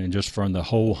state and just from the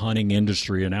whole hunting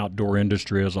industry and outdoor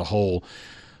industry as a whole,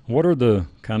 what are the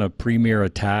kind of premier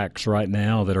attacks right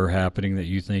now that are happening that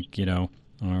you think,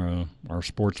 our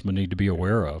sportsmen need to be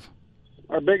aware of?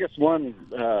 Our biggest one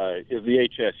is the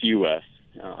HSUS.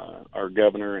 Our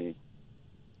governor and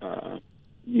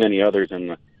many others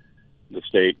in the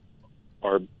state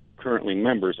are currently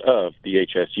members of the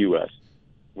HSUS.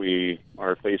 We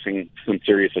are facing some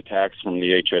serious attacks from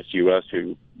the HSUS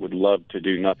who would love to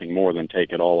do nothing more than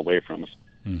take it all away from us.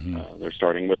 Mm-hmm. They're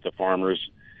starting with the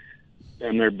farmers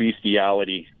and their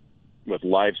bestiality with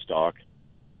livestock,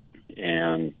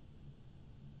 and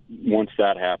once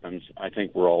that happens, I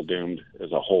think we're all doomed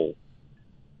as a whole.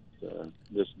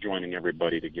 This joining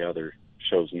everybody together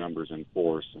shows numbers in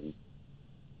force and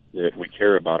that we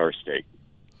care about our state.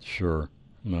 Sure.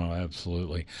 No,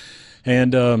 absolutely.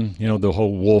 And, the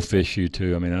whole wolf issue,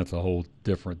 too. I mean, that's a whole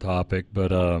different topic.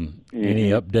 But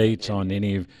any updates on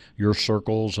any of your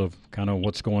circles of kind of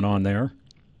what's going on there?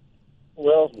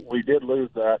 Well, we did lose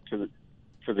that to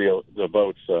the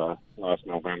votes last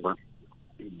November.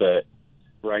 But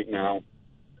right now,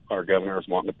 our governor is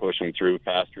wanting to push them through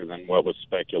faster than what was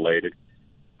speculated.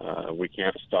 We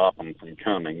can't stop them from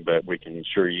coming, but we can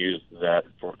sure use that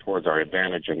towards our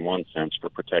advantage in one sense for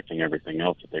protecting everything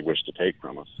else that they wish to take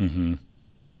from us. Mm-hmm.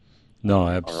 No,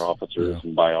 our officers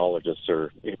and biologists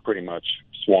are pretty much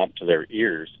swamped to their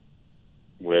ears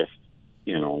with,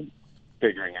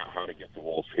 figuring out how to get the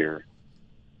wolf here,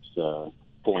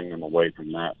 pulling them away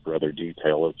from that for other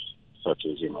details such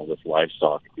as, this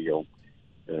livestock deal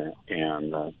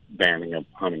and banning of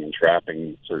hunting and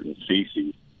trapping certain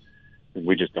species. And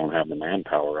we just don't have the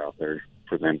manpower out there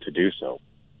for them to do so.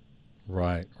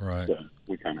 Right. So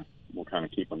we'll kind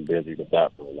of keep them busy with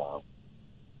that for a while.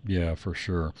 Yeah, for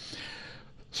sure.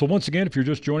 So once again, if you're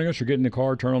just joining us, you're getting in the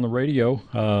car, turn on the radio.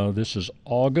 This is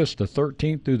August the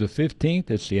 13th through the 15th.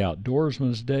 It's the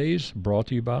Outdoorsman's Days, brought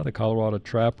to you by the Colorado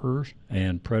Trappers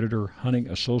and Predator Hunting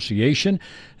Association.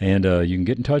 And you can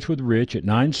get in touch with Rich at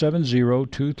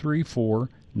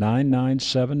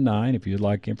 970-234-9979 if you'd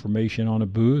like information on a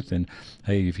booth. And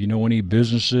hey, if you know any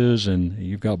businesses and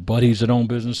you've got buddies that own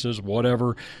businesses,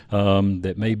 whatever,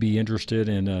 that may be interested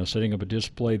in setting up a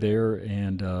display there,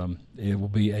 and it will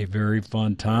be a very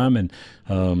fun time and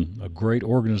a great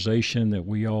organization that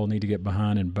we all need to get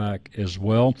behind and back as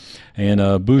well.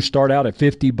 And booths start out at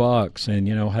 $50, and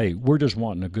hey, we're just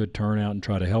wanting a good turnout and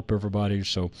try to help everybody.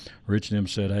 So Rich and them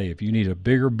said, hey, if you need a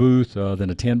bigger booth than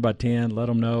a 10x10, let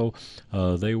them know.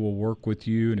 They will work with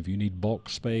you, and if you need bulk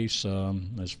space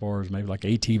as far as maybe like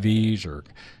ATVs or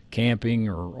camping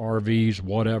or RVs,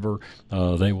 whatever,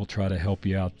 they will try to help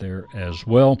you out there as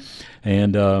well.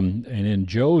 And in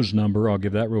Joe's number, I'll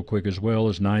give that real quick as well,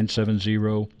 is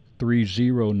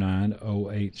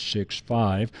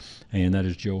 970-309-0865, and that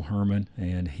is Joe Herman,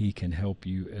 and he can help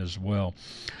you as well.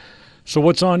 So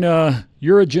what's on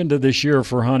your agenda this year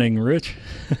for hunting, Rich?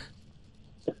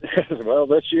 Well,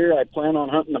 this year I plan on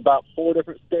hunting about 4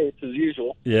 different states as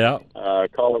usual. Yeah.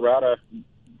 Colorado,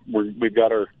 we've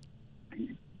got our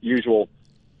usual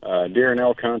deer and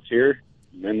elk hunts here.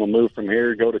 And then we'll move from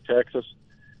here, go to Texas,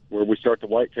 where we start the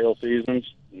whitetail seasons,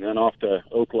 and then off to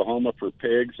Oklahoma for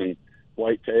pigs and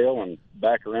whitetail, and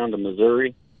back around to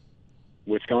Missouri,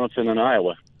 Wisconsin, and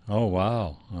Iowa. Oh,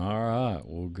 wow. All right.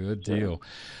 Well, good deal.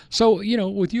 So,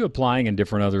 with you applying in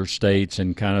different other states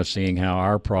and kind of seeing how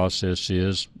our process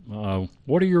is,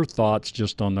 what are your thoughts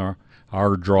just on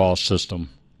our draw system?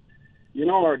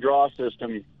 Our draw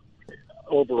system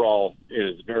overall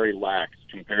is very lax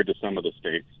compared to some of the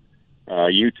states.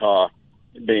 Utah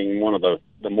being one of the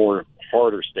more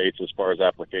harder states as far as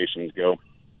applications go,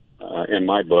 in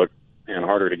my book, and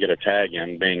harder to get a tag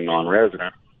in being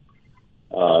non-resident.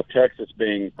 Texas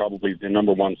being probably the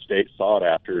number one state sought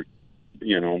after.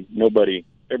 Everybody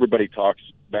talks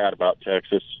bad about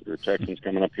Texas or Texans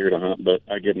coming up here to hunt, but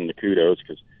I give them the kudos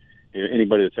because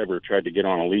anybody that's ever tried to get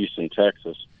on a lease in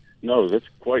Texas knows it's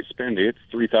quite spendy. It's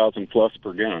 $3,000 plus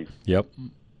per gun. Yep.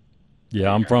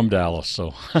 Yeah, I'm from Dallas,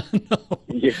 so no.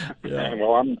 Yeah.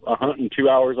 Well, I'm hunting 2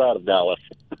 hours out of Dallas.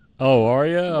 Oh, are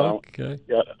you? Okay.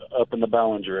 Yeah, up in the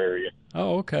Ballinger area.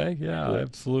 Oh, okay. Yeah,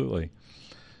 absolutely.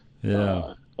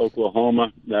 Yeah.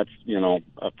 Oklahoma, that's,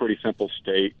 a pretty simple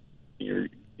state. You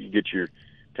get your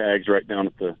tags right down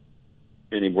at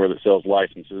anywhere that sells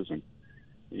licenses, and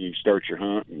you start your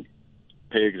hunt, and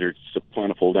pigs are so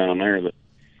plentiful down there that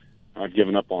I've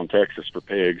given up on Texas for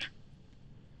pigs.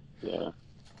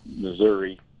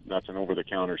 Missouri, that's an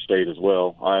over-the-counter state as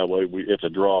well. Iowa, it's a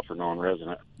draw for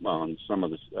non-resident on some of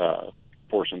the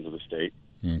portions of the state.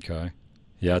 Okay.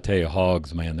 Yeah, I tell you,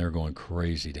 hogs, man, they're going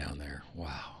crazy down there.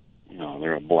 Wow.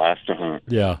 They're a blast to hunt.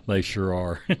 Yeah, they sure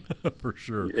are, for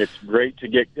sure. It's a great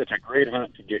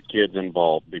hunt to get kids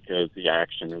involved because the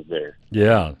action is there.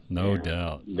 Yeah, no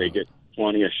doubt. They get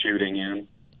plenty of shooting in.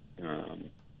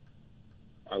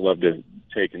 I love to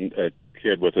take a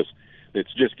kid with us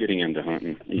that's just getting into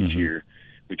hunting each year.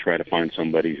 We try to find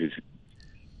somebody who's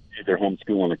either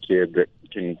homeschooling a kid that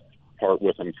can part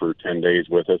with them for 10 days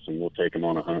with us, and we'll take them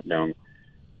on a hunt down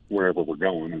wherever we're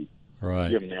going and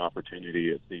give them the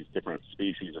opportunity at these different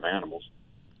species of animals,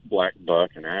 black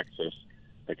buck and axis.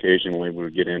 Occasionally we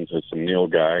would get into some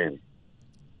nilgai, and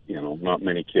not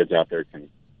many kids out there can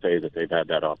say that they've had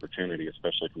that opportunity,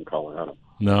 especially from Colorado.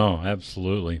 No,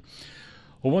 absolutely.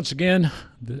 Well, once again,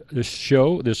 this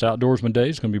Outdoorsman Day,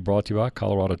 is going to be brought to you by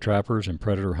Colorado Trappers and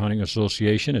Predator Hunting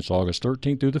Association. It's August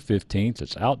 13th through the 15th.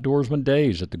 It's Outdoorsman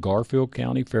Days at the Garfield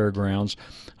County Fairgrounds.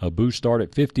 Booths start at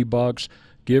 $50.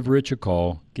 Give Rich a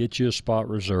call, get you a spot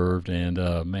reserved, and,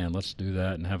 let's do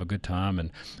that and have a good time, and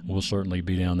we'll certainly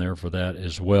be down there for that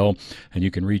as well. And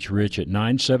you can reach Rich at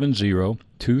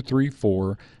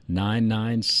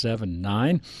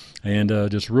 970-234-9979. And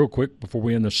just real quick before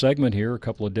we end the segment here, a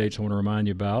couple of dates I want to remind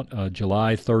you about.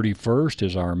 July 31st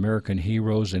is our American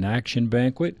Heroes in Action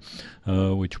Banquet,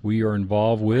 which we are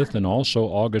involved with, and also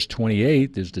August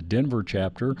 28th is the Denver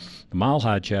chapter, the Mile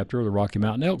High chapter of the Rocky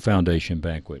Mountain Elk Foundation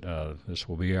Banquet. This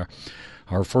will be our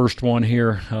first one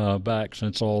here back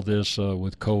since all this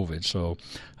with COVID. So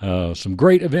some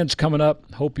great events coming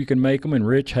up. Hope you can make them. And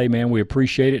Rich, hey, man, we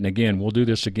appreciate it. And, again, we'll do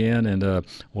this again, and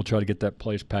we'll try to get that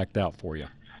place packed out for you.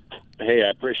 Hey, I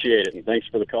appreciate it, and thanks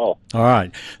for the call. All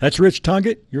right. That's Rich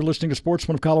Tungett. You're listening to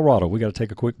Sportsman of Colorado. We got to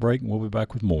take a quick break, and we'll be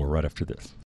back with more right after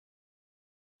this.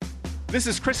 This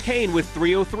is Chris Kane with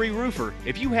 303 Roofer.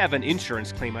 If you have an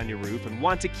insurance claim on your roof and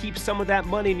want to keep some of that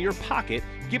money in your pocket,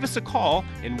 give us a call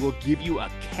and we'll give you a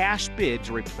cash bid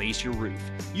to replace your roof.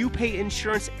 You pay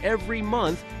insurance every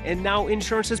month, and now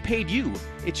insurance has paid you.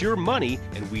 It's your money,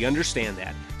 and we understand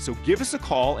that. So give us a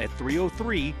call at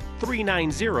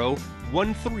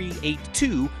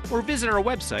 303-390-1382 or visit our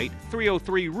website,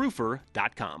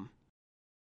 303roofer.com.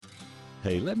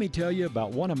 Hey, let me tell you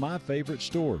about one of my favorite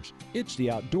stores. It's the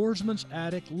Outdoorsman's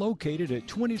Attic, located at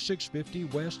 2650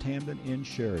 West Hampden in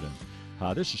Sheridan.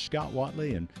 Hi, this is Scott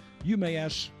Watley, and you may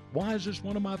ask, why is this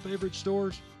one of my favorite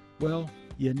stores? Well,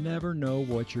 you never know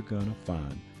what you're going to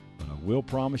find. But I will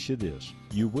promise you this.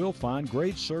 You will find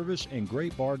great service and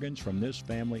great bargains from this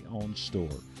family-owned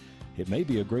store. It may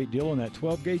be a great deal on that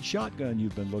 12-gauge shotgun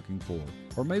you've been looking for,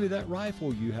 or maybe that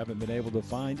rifle you haven't been able to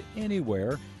find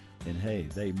anywhere. And hey,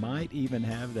 they might even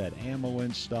have that ammo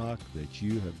in stock that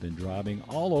you have been driving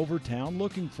all over town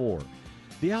looking for.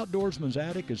 The Outdoorsman's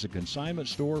Attic is a consignment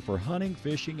store for hunting,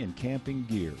 fishing, and camping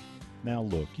gear. Now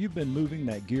look, you've been moving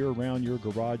that gear around your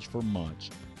garage for months.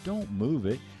 Don't move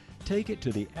it. Take it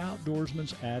to the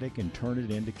Outdoorsman's Attic and turn it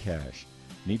into cash.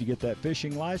 Need to get that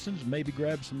fishing license, maybe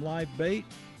grab some live bait?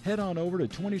 Head on over to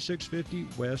 2650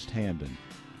 West Hampden.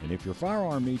 And if your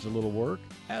firearm needs a little work,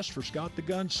 ask for Scott the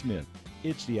Gunsmith.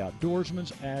 It's the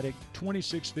Outdoorsman's Attic,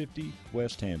 2650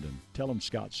 West Hampden. Tell them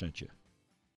Scott sent you.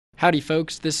 Howdy,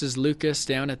 folks. This is Lucas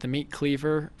down at the Meat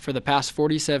Cleaver. For the past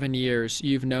 47 years,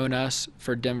 you've known us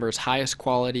for Denver's highest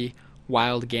quality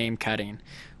wild game cutting.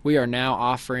 We are now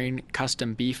offering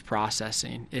custom beef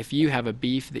processing. If you have a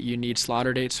beef that you need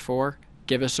slaughter dates for,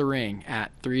 give us a ring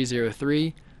at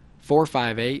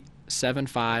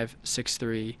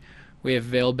 303-458-7563. We have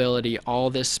availability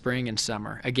all this spring and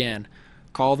summer. Again,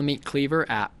 call the Meat Cleaver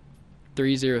at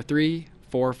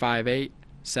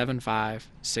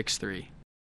 303-458-7563.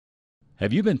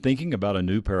 Have you been thinking about a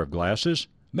new pair of glasses?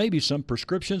 Maybe some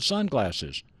prescription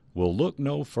sunglasses? Well, look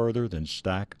no further than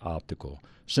Stack Optical.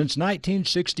 Since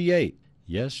 1968,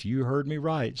 yes, you heard me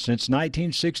right. Since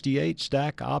 1968,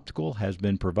 Stack Optical has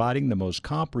been providing the most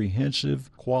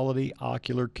comprehensive quality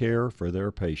ocular care for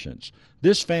their patients.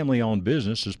 This family-owned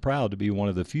business is proud to be one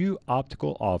of the few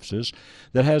optical offices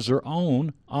that has their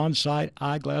own on-site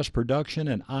eyeglass production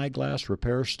and eyeglass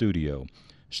repair studio.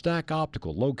 Stack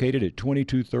Optical, located at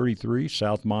 2233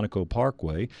 South Monaco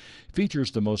Parkway,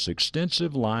 features the most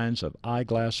extensive lines of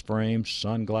eyeglass frames,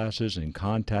 sunglasses, and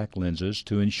contact lenses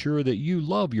to ensure that you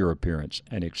love your appearance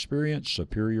and experience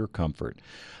superior comfort.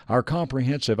 Our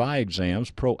comprehensive eye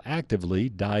exams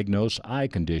proactively diagnose eye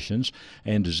conditions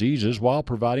and diseases while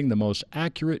providing the most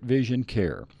accurate vision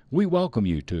care. We welcome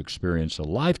you to experience a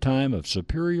lifetime of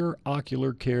superior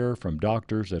ocular care from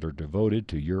doctors that are devoted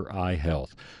to your eye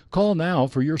health. Call now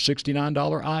for your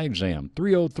 $69 eye exam,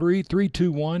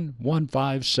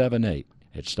 303-321-1578.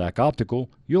 At Stack Optical,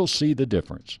 you'll see the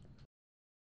difference.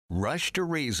 Rush to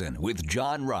Reason with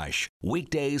John Rush,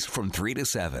 weekdays from 3 to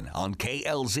 7 on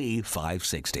KLZ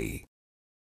 560.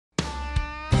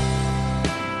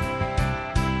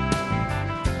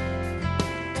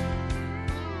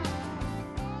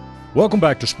 Welcome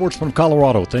back to Sportsman of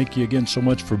Colorado. Thank you again so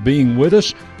much for being with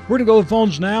us. We're going to go to the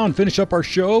phones now and finish up our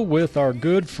show with our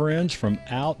good friends from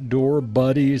Outdoor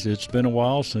Buddies. It's been a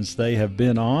while since they have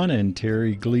been on, and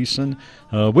Terry Gleason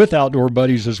with Outdoor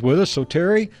Buddies is with us. So,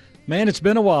 Terry, man, it's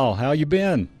been a while. How you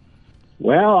been?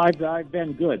 Well, I've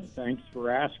been good. Thanks for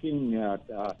asking.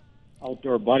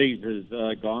 Outdoor Buddies has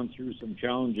gone through some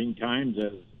challenging times,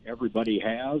 as everybody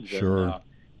has. Sure. And,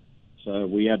 so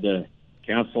we had to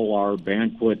cancel our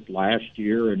banquet last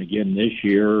year and again this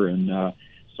year, and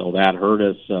so that hurt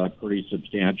us pretty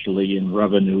substantially in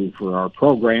revenue for our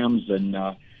programs. And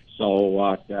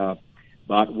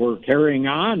but we're carrying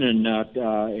on, and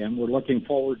we're looking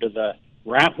forward to the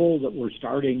raffle that we're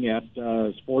starting at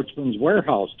Sportsman's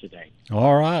Warehouse today.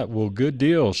 All right. Well, good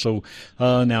deal. So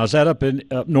now, is that up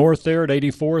north there at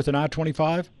 84th and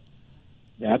I-25?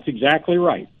 That's exactly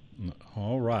right.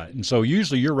 All right. And so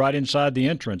usually you're right inside the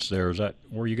entrance there. Is that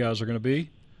where you guys are going to be?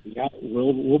 Yeah,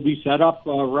 we'll be set up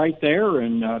right there,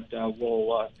 and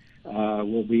we'll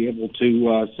be able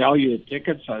to sell you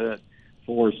tickets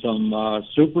for some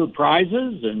super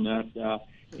prizes, and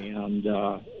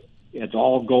it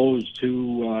all goes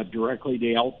to directly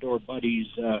to Outdoor Buddies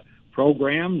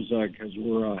programs, because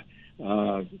we're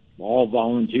all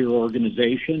volunteer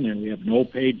organization and we have no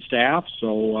paid staff.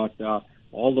 So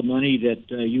all the money that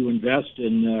you invest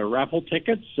in raffle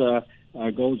tickets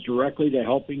goes directly to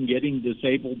helping getting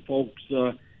disabled folks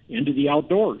into the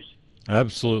outdoors.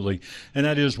 Absolutely. And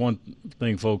that is one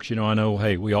thing, folks. You know, I know,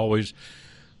 hey, we always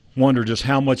wonder just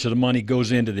how much of the money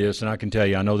goes into this, and I can tell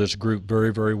you, I know this group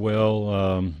very, very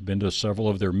well. Been to several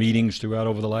of their meetings throughout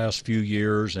over the last few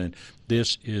years, and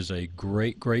this is a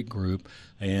great, great group.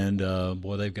 And,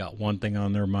 boy, they've got one thing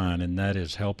on their mind, and that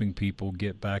is helping people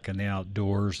get back in the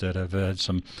outdoors that have had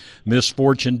some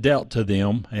misfortune dealt to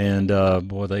them. And,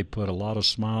 boy, they put a lot of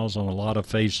smiles on a lot of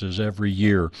faces every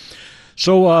year.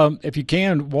 So if you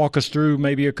can, walk us through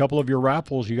maybe a couple of your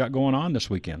raffles you got going on this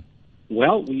weekend.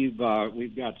 Well, we've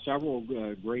got several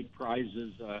great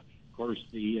prizes. Of course,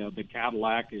 the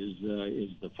Cadillac is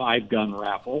the 5-gun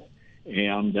raffle,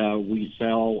 and we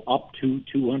sell up to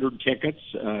 200 tickets.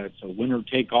 It's a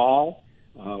winner-take-all.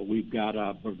 We've got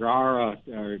a Bergara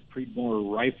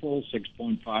Creedmoor rifle,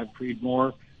 6.5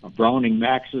 Creedmoor, a Browning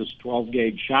Maxus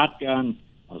 12-gauge shotgun,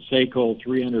 a Seiko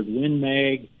 300 Win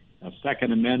Mag, a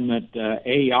Second Amendment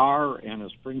AR, and a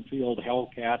Springfield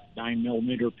Hellcat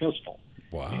 9mm pistol.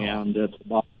 Wow. And it's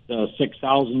about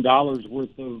 $6,000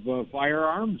 worth of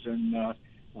firearms, and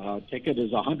ticket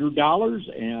is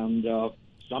 $100, and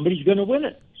somebody's going to win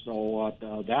it. So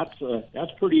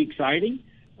that's pretty exciting.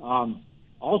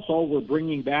 Also, we're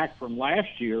bringing back from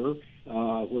last year,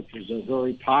 which is a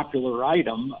very popular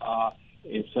item.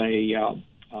 It's a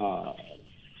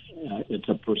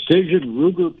Precision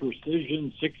Ruger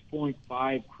Precision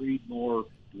 6.5 Creedmoor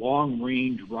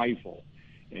long-range rifle.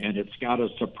 And it's got a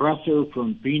suppressor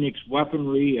from Phoenix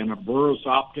Weaponry and a Burris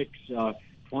Optics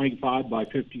 25 by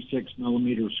 56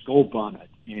 millimeter scope on it.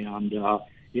 And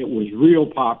it was real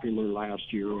popular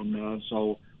last year. And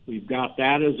so we've got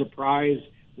that as a prize.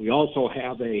 We also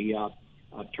have a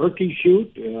turkey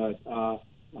shoot in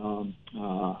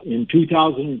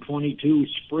 2022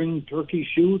 spring turkey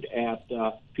shoot at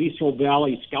Peaceful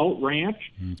Valley Scout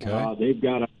Ranch. Okay. They've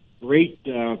got a great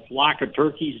flock of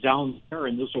turkeys down there,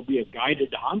 and this will be a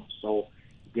guided hunt, so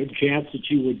good chance that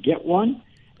you would get one.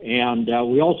 And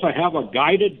we also have a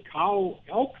guided cow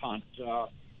elk hunt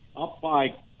up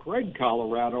by Craig,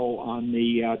 Colorado on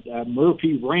the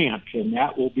Murphy Ranch, and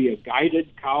that will be a guided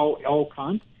cow elk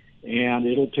hunt, and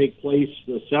it'll take place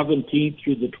the 17th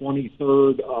through the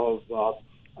 23rd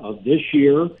of this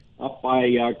year up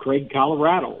by Craig,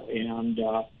 Colorado. And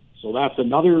so that's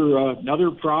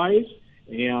another prize.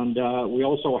 And we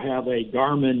also have a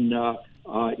Garmin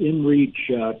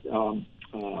InReach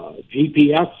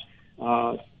GPS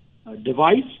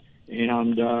device,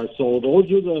 and so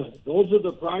those are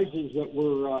the prizes that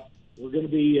we're going to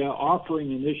be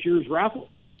offering in this year's raffle.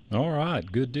 All right,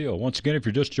 good deal. Once again, if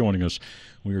you're just joining us,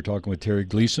 we were talking with Terry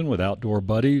Gleason with Outdoor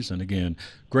Buddies, and again,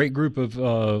 great group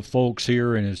of folks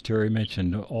here, and as Terry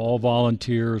mentioned, all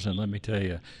volunteers, and let me tell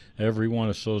you, everyone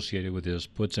associated with this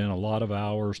puts in a lot of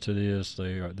hours to this.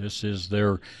 This is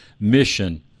their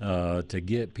mission to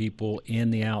get people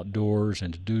in the outdoors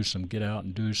and to get out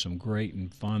and do some great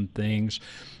and fun things.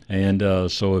 And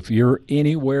so if you're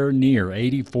anywhere near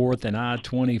 84th and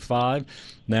I-25,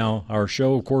 now our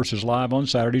show, of course, is live on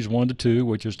Saturdays 1 to 2,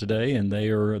 which is today, and they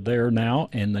are there now,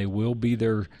 and they will be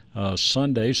there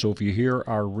Sunday. So if you hear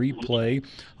our replay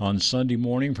on Sunday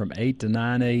morning from 8 to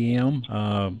 9 a.m.,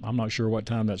 I'm not sure what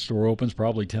time that store opens,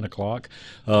 probably 10 o'clock,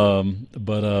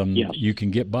 but you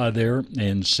can get by there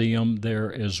and see them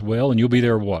there as well. And you'll be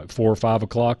there, 4 or 5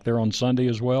 o'clock there on Sunday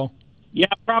as well? Yeah,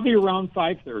 probably around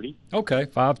 5:30. Okay,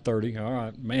 5:30. All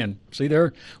right, man. See,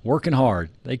 they're working hard.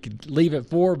 They could leave at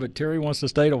 4, but Terry wants to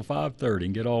stay till 5:30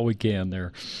 and get all we can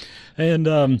there. And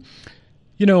as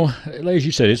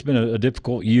you said, it's been a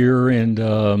difficult year, and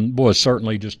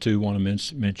certainly just to want to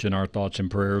mention our thoughts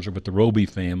and prayers are with the Roby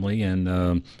family. And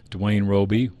Dwayne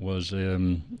Roby was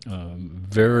a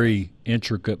very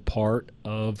intricate part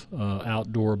of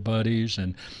Outdoor Buddies,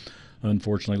 and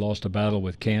unfortunately lost a battle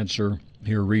with cancer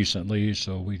here recently.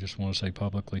 So we just want to say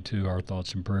publicly, too, our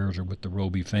thoughts and prayers are with the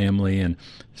Roby family, and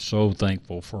so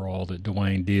thankful for all that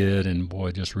Dwayne did, and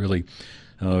boy, just really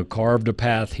carved a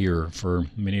path here for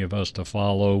many of us to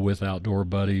follow with Outdoor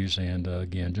Buddies, and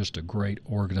again, just a great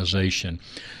organization.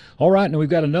 All right, now we've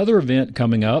got another event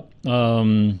coming up,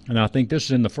 and I think this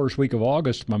is in the first week of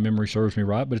August, if my memory serves me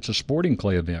right, but it's a sporting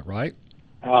clay event, right?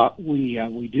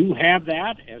 We do have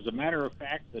that. As a matter of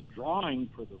fact, the drawing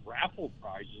for the raffle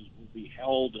prizes will be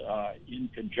held in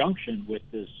conjunction with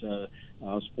this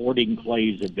Sporting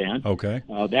Clays event. Okay.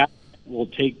 That will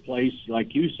take place,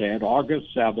 like you said,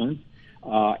 August 7th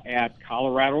at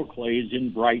Colorado Clays in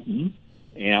Brighton.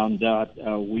 And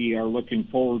we are looking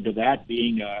forward to that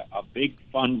being a big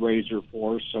fundraiser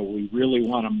for us. So we really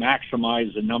want to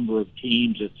maximize the number of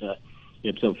teams.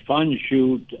 It's a fun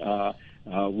shoot.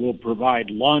 We'll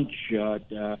provide lunch.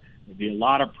 There'll be a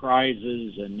lot of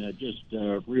prizes and just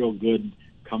real good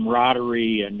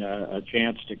camaraderie and a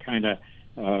chance to kind of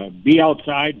be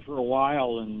outside for a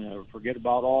while and forget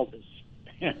about all this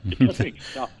pandemic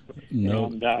stuff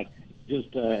and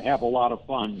just have a lot of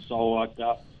fun. So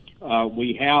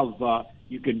we have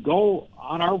you can go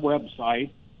on our website,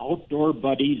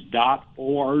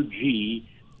 outdoorbuddies.org.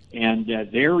 And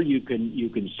there you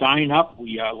can sign up.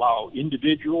 We allow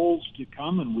individuals to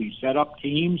come, and we set up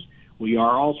teams. We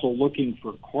are also looking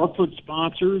for corporate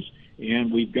sponsors,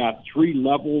 and we've got 3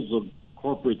 levels of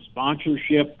corporate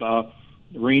sponsorship,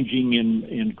 ranging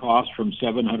in cost from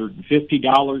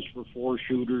 $750 for 4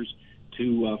 shooters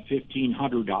to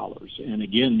 $1,500. And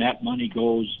again, that money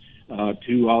goes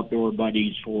to Outdoor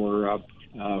Buddies for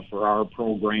our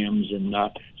programs. And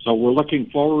so we're looking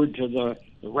forward to the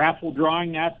raffle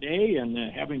drawing that day and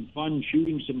having fun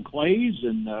shooting some clays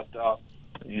and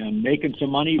making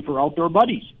some money for Outdoor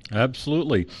Buddies.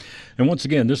 Absolutely. And once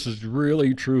again, this is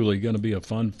really, truly going to be a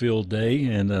fun-filled day.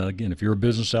 And again, if you're a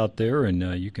business out there and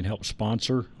you can help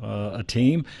sponsor a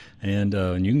team and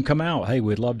you can come out, hey,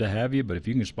 we'd love to have you. But if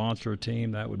you can sponsor a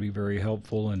team, that would be very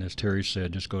helpful. And as Terry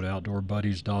said, just go to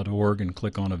outdoorbuddies.org and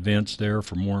click on events there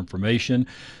for more information.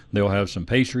 They'll have some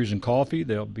pastries and coffee.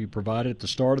 They'll be provided at the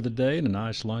start of the day, and a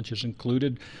nice lunch is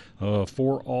included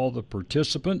for all the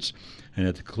participants. And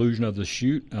at the conclusion of the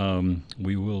shoot,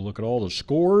 we will look at all the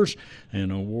scores and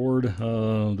award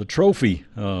the trophy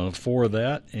for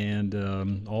that.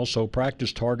 And also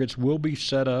practice targets will be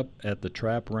set up at the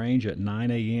trap range at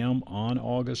 9 a.m. on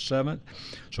August 7th.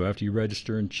 So after you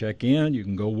register and check in, you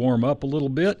can go warm up a little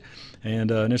bit.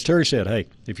 And as Terry said, hey,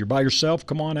 if you're by yourself,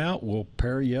 come on out. We'll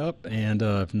pair you up. And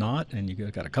if not, and you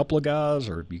got a couple of guys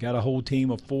or you got a whole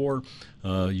team of 4,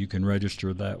 you can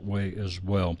register that way as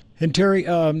well. And Terry,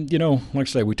 like I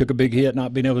say, we took a big hit,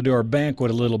 not being able to do our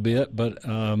banquet a little bit, but,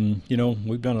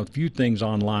 we've done a few things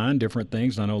online, different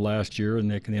things. I know last year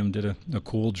Nick and them did a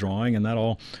cool drawing, and that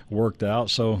all worked out.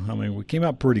 So, we came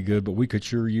out pretty good, but we could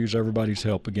sure use everybody's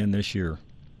help again this year.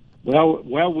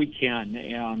 Well, we can,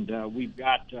 and we've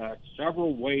got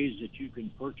several ways that you can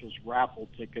purchase raffle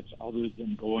tickets other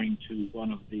than going to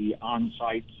one of the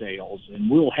on-site sales, and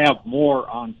we'll have more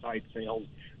on-site sales.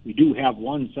 We do have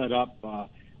one set up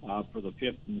for the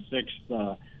 5th and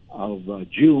 6th of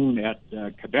June at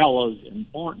Cabela's in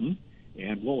Thornton,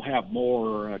 and we'll have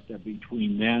more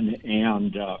between then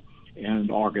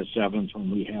and August 7th when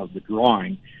we have the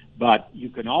drawing. But you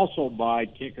can also buy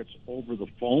tickets over the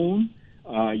phone.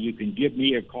 You can give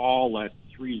me a call at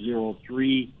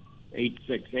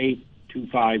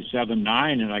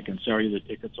 303-868-2579, and I can sell you the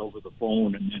tickets over the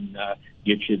phone and then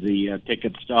get you the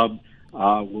ticket stub.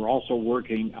 We're also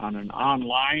working on an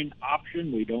online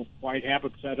option. We don't quite have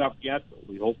it set up yet, but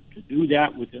we hope to do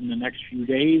that within the next few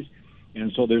days.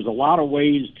 And so there's a lot of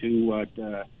ways to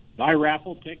buy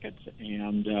raffle tickets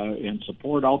and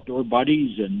support Outdoor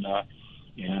Buddies and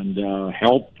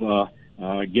help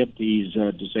get these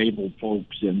disabled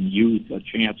folks and youth a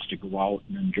chance to go out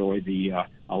and enjoy the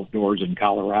outdoors in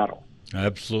Colorado.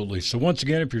 Absolutely. So once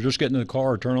again, if you're just getting in the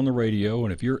car, turn on the radio,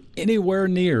 and if you're anywhere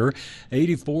near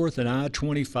 84th and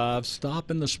I-25,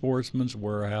 stop in the Sportsman's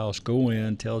Warehouse. Go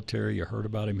in, tell Terry you heard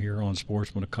about him here on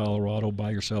Sportsman of Colorado.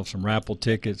 Buy yourself some raffle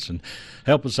tickets and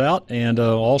help us out. And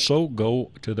also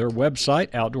go to their website,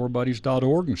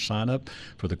 outdoorbuddies.org, and sign up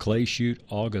for the Clay Shoot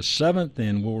August 7th,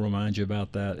 and we'll remind you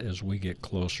about that as we get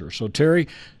closer. So, Terry,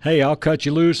 hey, I'll cut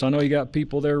you loose. I know you got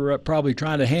people there probably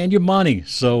trying to hand you money,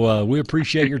 so we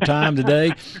appreciate your time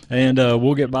today, and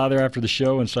we'll get by there after the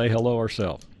show and say hello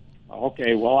ourselves.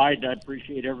 Okay, well, I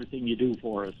appreciate everything you do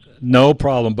for us. No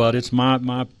problem, bud. It's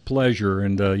my pleasure,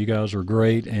 and you guys are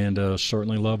great, and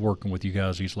certainly love working with you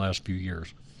guys these last few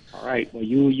years. All right, well,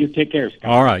 you take care,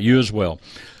 Scott. All right, you as well.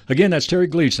 Again, that's Terry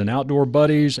Gleason, Outdoor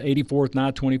Buddies, 84th and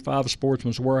I-25,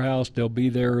 Sportsman's Warehouse. They'll be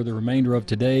there the remainder of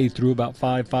today through about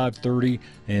 5:30,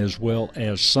 as well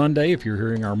as Sunday. If you're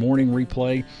hearing our morning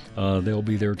replay, they'll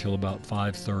be there till about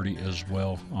 5:30 as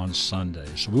well on Sunday.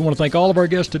 So we want to thank all of our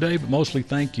guests today, but mostly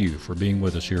thank you for being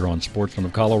with us here on Sportsman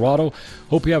of Colorado.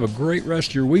 Hope you have a great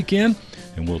rest of your weekend,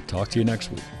 and we'll talk to you next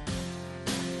week.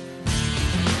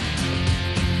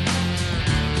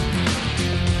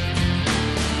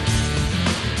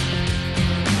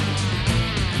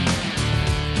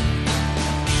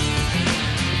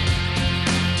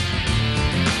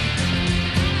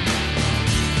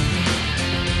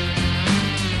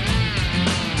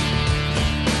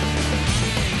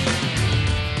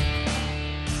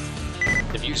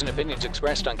 Opinions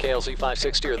expressed on KLZ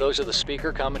 560 are those of the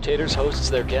speaker, commentators, hosts,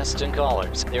 their guests, and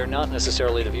callers. They are not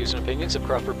necessarily the views and opinions of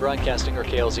Crawford Broadcasting or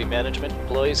KLZ management,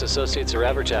 employees, associates, or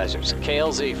advertisers.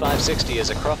 KLZ 560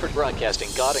 is a Crawford Broadcasting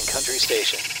God and Country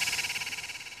station.